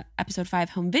doing the episode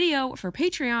 5 home video for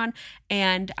Patreon,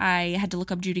 and I had to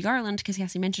look up Judy Garland because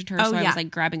Cassie mentioned her. I was like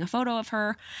grabbing a photo of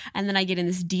her, and then I get in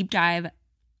this deep dive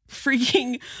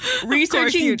freaking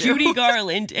researching Judy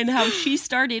Garland and how she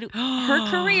started, her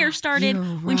career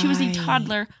started when she was a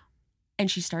toddler,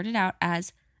 and she started out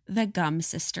as the Gum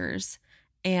Sisters.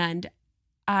 And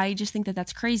I just think that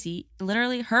that's crazy.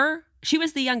 Literally she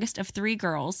was the youngest of 3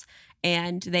 girls,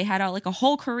 and they had like a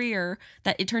whole career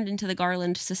that it turned into the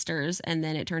Garland sisters, and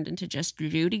then it turned into just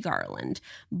Judy Garland.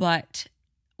 But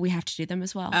we have to do them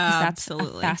as well, because that's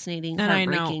a fascinating,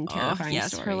 heartbreaking, terrifying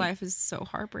story. Her life is so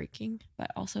heartbreaking, but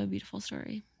also a beautiful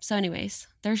story. So anyways,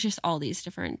 there's just all these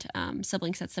different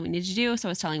sibling sets that we need to do. So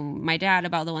I was telling my dad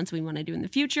about the ones we want to do in the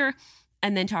future,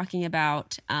 and then talking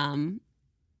about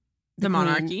the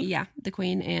monarchy. Yeah, the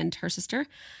Queen and her sister.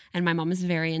 And my mom is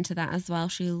very into that as well.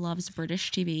 She loves British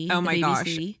TV. Oh my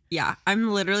gosh. Yeah, I'm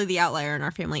literally the outlier in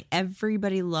our family.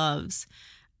 Everybody loves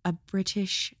a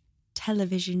British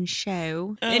television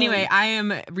show. Anyway, I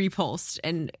am repulsed,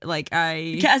 and like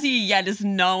Cassie does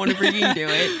not want to freaking do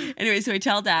it. Anyway, so I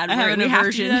tell Dad we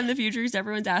have to do that in the future because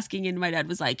everyone's asking, and my dad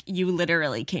was like, you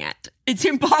literally can't. It's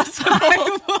impossible.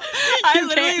 I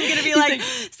literally am gonna be like,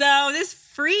 so this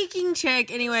freaking chick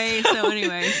anyway.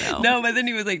 No, but then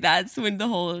he was like, that's when the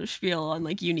whole spiel on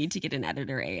like you need to get an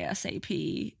editor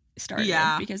ASAP started.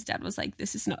 Yeah, because Dad was like,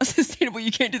 this is not sustainable.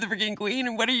 You can't do the freaking Queen,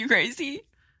 and what, are you crazy?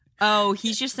 Oh,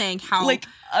 he's just saying how like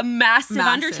a massive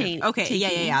undertaking. Okay,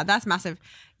 yeah, that's massive.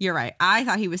 You're right. I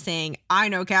thought he was saying, I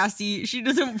know Cassie, she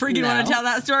doesn't freaking want to tell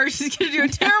that story. She's going to do a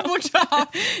terrible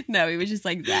job. No, he was just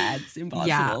like, that's impossible.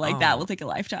 Yeah, that will take a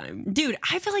lifetime. Dude,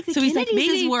 I feel like the Kennedys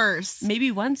is worse. Maybe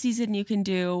one season you can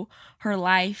do her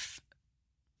life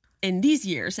in these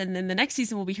years, and then the next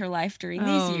season will be her life during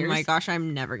these years. Oh my gosh,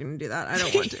 I'm never going to do that. I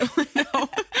don't want to. No.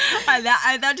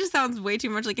 That just sounds way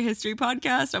too much like a history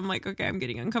podcast. I'm like, okay, I'm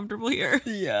getting uncomfortable here.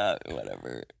 Yeah,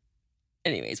 whatever.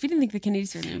 Anyways, we didn't think the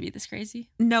Kennedys were going to be this crazy.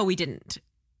 No, we didn't.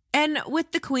 And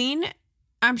with the Queen,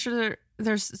 I'm sure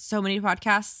there's so many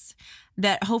podcasts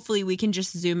that hopefully we can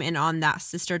just zoom in on that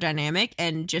sister dynamic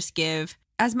and just give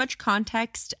as much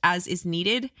context as is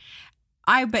needed.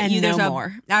 I bet And you there's no a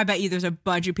more. I bet you there's a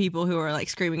bunch of people who are like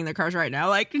screaming in their cars right now,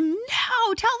 like, no, tell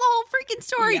the whole freaking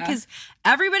story, Yeah. because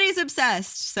everybody's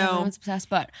obsessed. So Everyone's obsessed,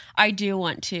 but I do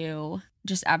want to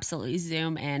just absolutely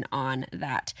zoom in on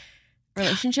that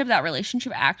relationship. That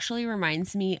relationship actually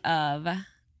reminds me of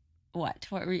what?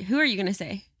 Who are you going to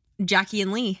say? Jackie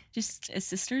and Lee. Just as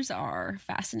sisters are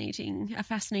a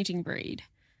fascinating breed.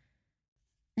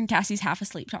 And Cassie's half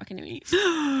asleep talking to me.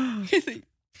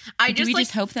 I Do just we like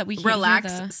just hope that we can't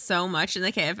relax hear so much in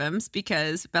the KFMs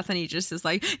because Bethany just is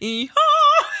like,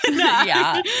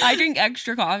 yeah, I drink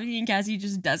extra coffee and Cassie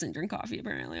just doesn't drink coffee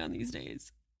apparently on these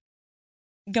days.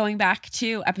 Going back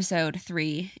to episode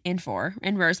 3 and 4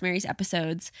 and Rosemary's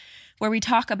episodes, where we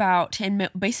talk about, and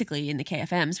basically in the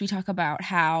KFMs, we talk about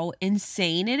how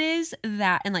insane it is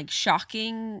that, and like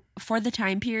shocking for the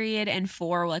time period and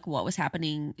for like what was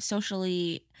happening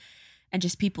socially and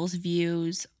just people's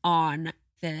views on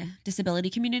the disability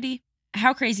community,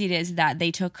 how crazy it is that they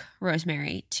took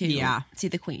Rosemary to see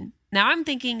the Queen. Now I'm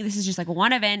thinking this is just like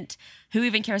one event. Who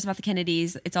even cares about the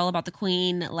Kennedys? It's all about the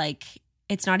Queen. Like,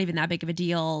 it's not even that big of a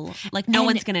deal. Like, no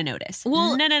one's gonna notice.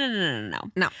 Well,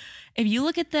 No. If you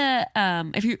look at the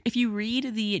if you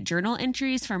read the journal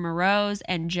entries from Rose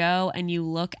and Joe, and you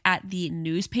look at the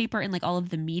newspaper and like all of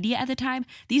the media at the time,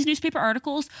 these newspaper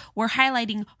articles were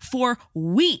highlighting for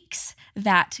weeks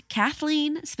that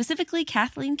specifically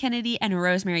Kathleen Kennedy and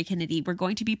Rosemary Kennedy, were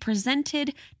going to be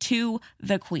presented to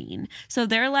the Queen. So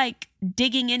they're like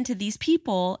digging into these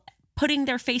people, putting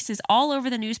their faces all over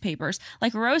the newspapers.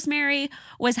 Like, Rosemary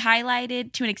was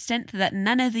highlighted to an extent that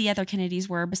none of the other Kennedys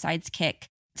were besides Kick.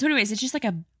 So anyways, it's just like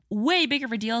a way bigger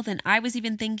of a deal than I was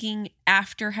even thinking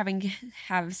after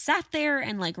have sat there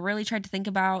and like really tried to think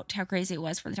about how crazy it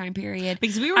was for the time period.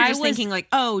 Because we were just thinking like,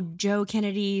 oh, Joe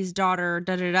Kennedy's daughter,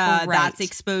 Right. that's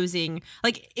exposing.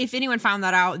 Like, if anyone found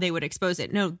that out, they would expose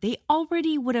it. No, they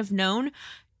already would have known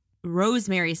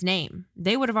Rosemary's name.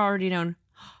 They would have already known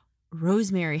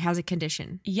Rosemary has a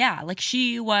condition. Yeah, like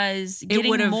she was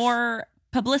getting more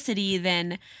publicity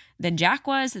than Jack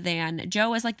was, than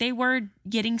Joe was. Like, they were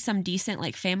getting some decent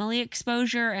like family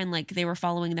exposure, and like they were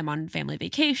following them on family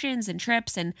vacations and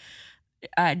trips. And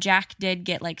Jack did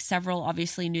get like several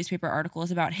obviously newspaper articles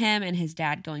about him and his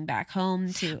dad going back home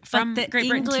from Great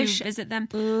Britain to visit them.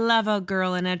 Love a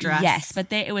girl in a dress. Yes,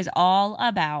 but it was all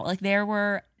about, like, there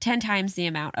were 10 times the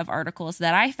amount of articles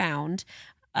that I found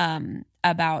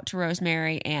about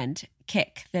Rosemary and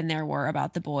Kick than there were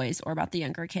about the boys or about the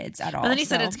younger kids at all. But then he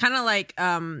said it's kind of like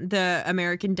the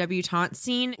American debutante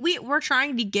scene. We're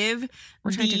trying to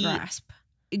grasp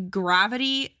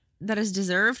gravity that is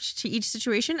deserved to each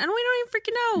situation, and we don't even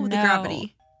freaking know the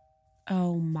gravity.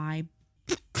 Oh my.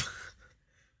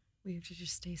 We have to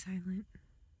just stay silent.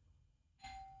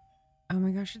 Oh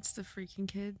my gosh, it's the freaking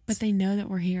kids. But they know that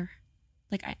we're here.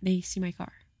 Like, they see my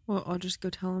car. Well, I'll just go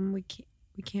tell them we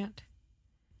can't.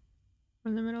 We're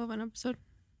in the middle of an episode.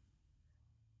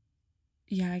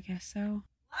 Yeah, I guess so. Love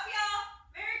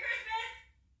y'all. Merry Christmas.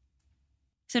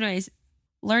 So anyways,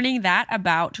 learning that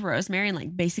about Rosemary and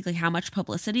like basically how much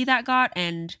publicity that got,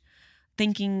 and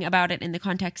thinking about it in the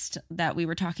context that we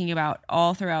were talking about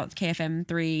all throughout KFM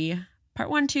 3 Part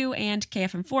 1, 2, and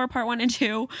KFM 4 Part 1 and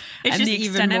 2. It's and just the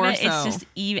extent even more of it, so. it's just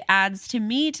adds to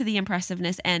me to the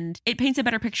impressiveness, and it paints a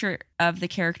better picture of the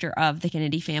character of the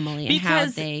Kennedy family and how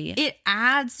it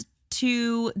adds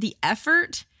to the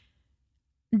effort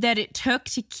that it took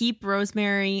to keep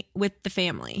Rosemary with the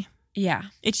family. Yeah.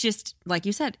 It's just, like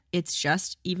you said, it's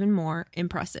just even more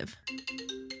impressive.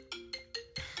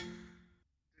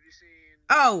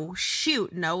 Oh,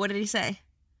 shoot. No, what did he say?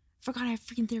 Forgot I have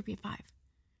freaking therapy at 5.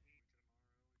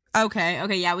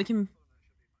 Okay, yeah, we can.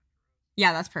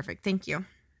 Yeah, that's perfect. Thank you.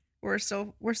 We're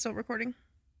still recording.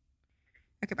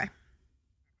 Okay, bye.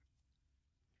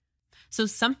 So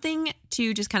something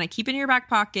to just kind of keep in your back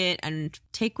pocket and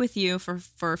take with you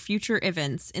for future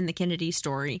events in the Kennedy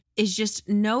story is just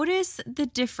notice the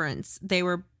difference.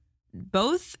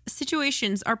 Both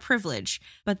situations are privilege,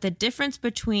 but the difference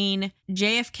between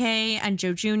JFK and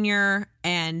Joe Jr.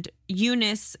 and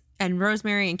Eunice and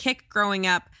Rosemary and Kick growing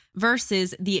up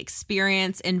versus the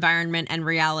experience, environment, and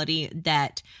reality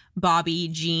that Bobby,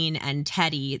 Jean, and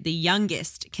Teddy, the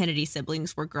youngest Kennedy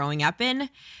siblings, were growing up in,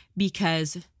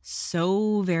 because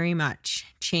so very much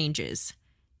changes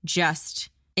just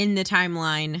in the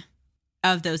timeline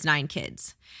of those 9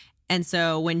 kids. And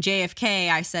so when JFK,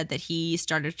 I said that he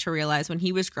started to realize when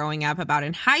he was growing up, about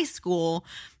in high school,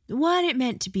 what it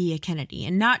meant to be a Kennedy,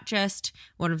 and not just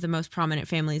one of the most prominent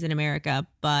families in America,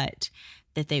 but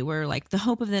that they were like the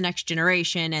hope of the next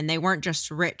generation, and they weren't just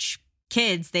rich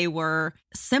kids. They were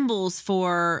symbols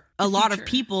for a lot of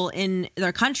people in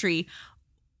their country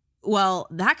Well,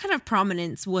 that kind of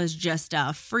prominence was just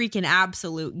a freaking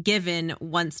absolute given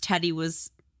once Teddy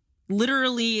was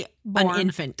literally Born. an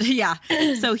infant. Yeah.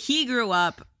 So he grew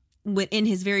up in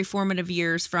his very formative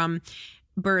years from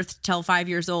birth till 5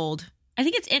 years old. I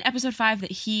think it's in episode 5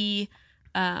 that he,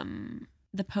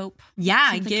 the Pope.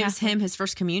 Yeah, something gives Catholic. him his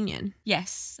first communion.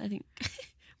 Yes, I think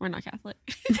we're not Catholic,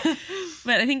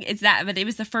 but I think it's that. But it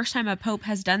was the first time a Pope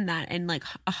has done that in like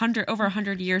over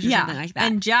 100 years or something like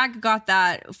that. And Jack got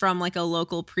that from like a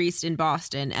local priest in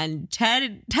Boston, and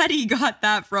Teddy got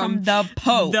that from the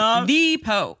Pope, the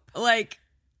Pope. Like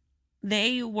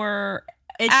They were.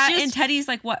 it's just and Teddy's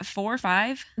like what, 4 or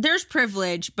 5? there's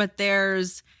privilege, but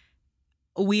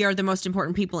we are the most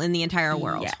important people in the entire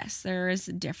world. Yes, there is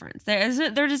a difference. There's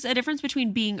a difference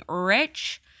between being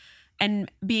rich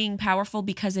and being powerful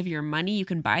because of your money. You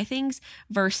can buy things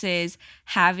versus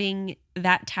having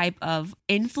that type of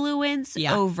influence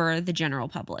over the general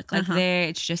public. Like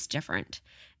it's just different.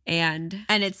 And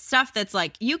it's stuff that's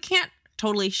like, you can't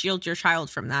totally shield your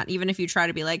child from that, even if you try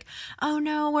to be like, oh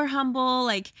no, we're humble.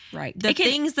 Like right. the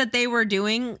things that they were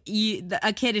doing,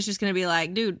 a kid is just going to be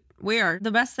like, dude, we are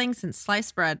the best thing since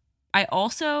sliced bread. I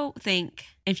also think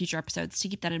in future episodes to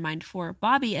keep that in mind for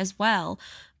Bobby as well,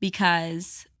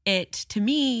 because it, to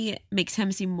me, makes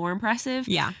him seem more impressive.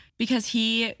 Yeah. Because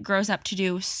he grows up to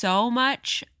do so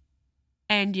much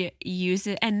and use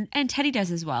it. And Teddy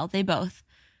does as well. They both.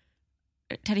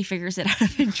 Teddy figures it out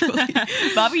eventually.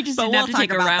 Bobby just didn't have to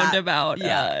take a roundabout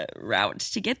route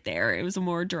to get there. It was a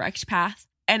more direct path.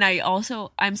 And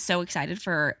I'm so excited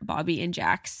for Bobby and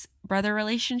Jack's brother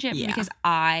relationship because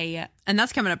and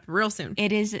that's coming up real soon.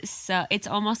 It is it's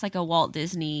almost like a Walt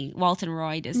and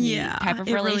Roy Disney type of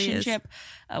relationship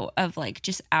of like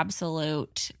just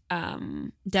absolute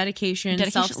dedication,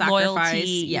 self-sacrifice,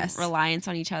 loyalty, reliance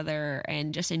on each other,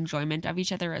 and just enjoyment of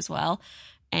each other as well.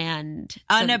 And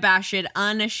unabashed,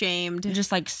 unashamed,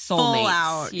 just like soulmates. Full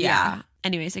out. Yeah.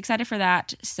 Anyways, excited for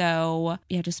that. So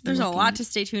yeah, there's a lot to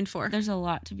stay tuned for. There's a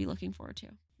lot to be looking forward to.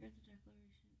 Here's the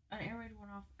declaration. An air raid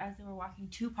went off as they were walking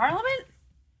to Parliament,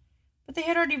 but they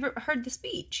had already heard the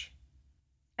speech.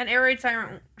 An air raid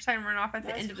siren went off at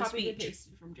the end of the speech.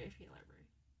 Pasted from JFK Library.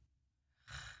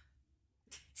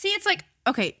 See, it's like,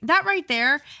 okay, that right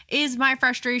there is my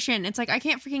frustration. It's like I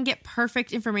can't freaking get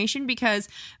perfect information because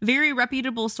very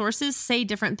reputable sources say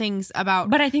different things about.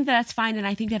 But I think that's fine, and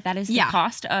I think that is the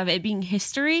cost of it being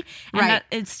history. And that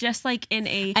it's just like in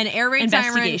an air raid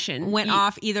investigation siren went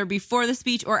off either before the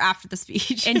speech or after the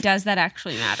speech. And does that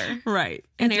actually matter? Right.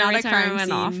 An it's air not raid a siren crime went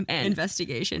scene off and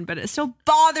investigation, but it still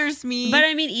bothers me. But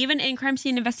I mean, even in crime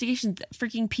scene investigations,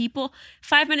 freaking people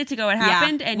 5 minutes ago it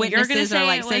happened, and witnesses you're going to say are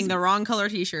like it saying was the wrong color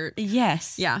T-shirt.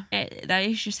 Yes. Yeah. That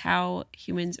is just how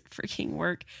humans freaking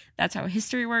work. That's how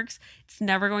history works. It's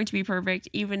never going to be perfect.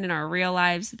 Even in our real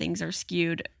lives, things are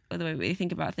skewed the way we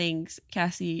think about things.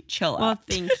 Cassie, chill out. Well,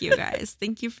 thank you guys.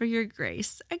 Thank you for your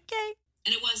grace. Okay.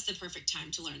 And it was the perfect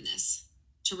time to learn this,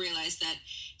 to realize that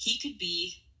he could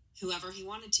be whoever he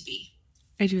wanted to be.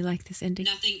 I do like this ending.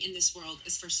 Nothing in this world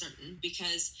is for certain,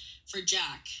 because for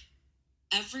Jack,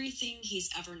 everything he's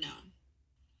ever known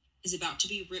is about to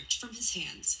be ripped from his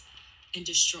hands and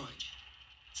destroyed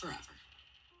forever.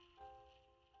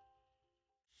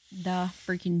 The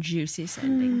freaking juiciest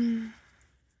ending.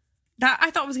 That I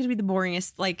thought was going to be the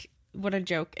boringest, like, what a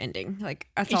joke ending. Like,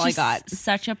 that's all I got.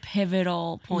 Such a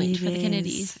pivotal point for the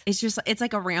Kennedys. It's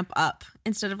like a ramp up.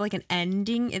 Instead of like an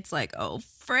ending, it's like, oh,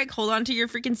 frick, hold on to your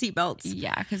freaking seatbelts.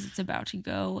 Yeah, because it's about to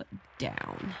go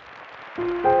down.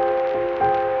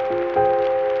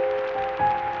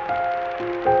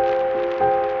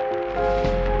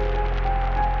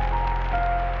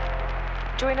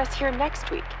 Join us here next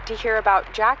week to hear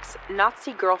about Jack's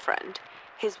Nazi girlfriend,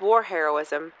 his war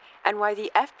heroism, and why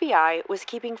the FBI was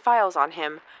keeping files on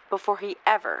him before he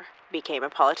ever became a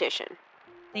politician.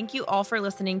 Thank you all for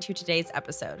listening to today's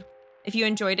episode. If you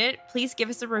enjoyed it, please give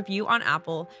us a review on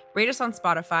Apple, rate us on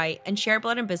Spotify, and share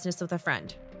Blood and Business with a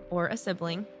friend or a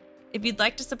sibling. If you'd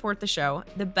like to support the show,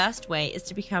 the best way is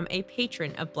to become a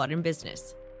patron of Blood and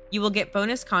Business. You will get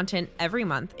bonus content every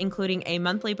month, including a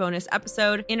monthly bonus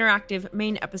episode, interactive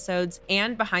main episodes,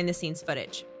 and behind-the-scenes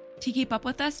footage. To keep up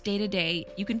with us day to day,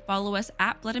 you can follow us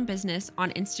at Blood and Business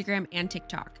on Instagram and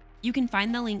TikTok. You can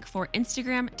find the link for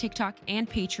Instagram, TikTok, and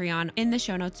Patreon in the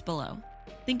show notes below.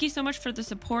 Thank you so much for the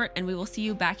support, and we will see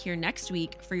you back here next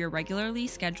week for your regularly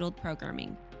scheduled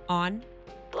programming on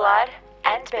Blood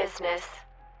and Business.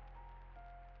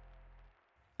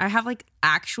 I have like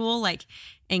actual like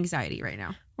anxiety right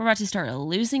now. We're about to start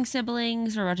losing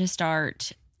siblings. We're about to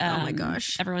start. Oh my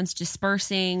gosh. Everyone's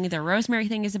dispersing. The Rosemary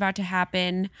thing is about to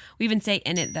happen. We even say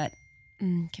in it that.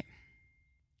 Okay.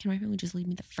 can my family just leave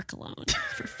me the frick alone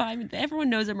for 5 minutes? Everyone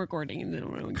knows I'm recording and they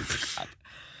don't know when to pick up.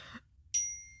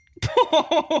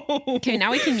 Okay,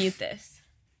 now we can mute this.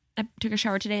 I took a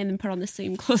shower today and then put on the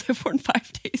same clothes I've worn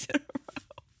 5 days in a row.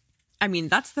 I mean,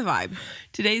 that's the vibe.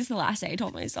 Today's the last day. I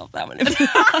told myself that one.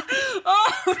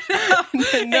 Oh,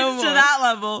 no. No It's more. to that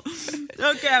level.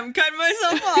 Okay, I'm cutting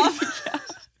myself off.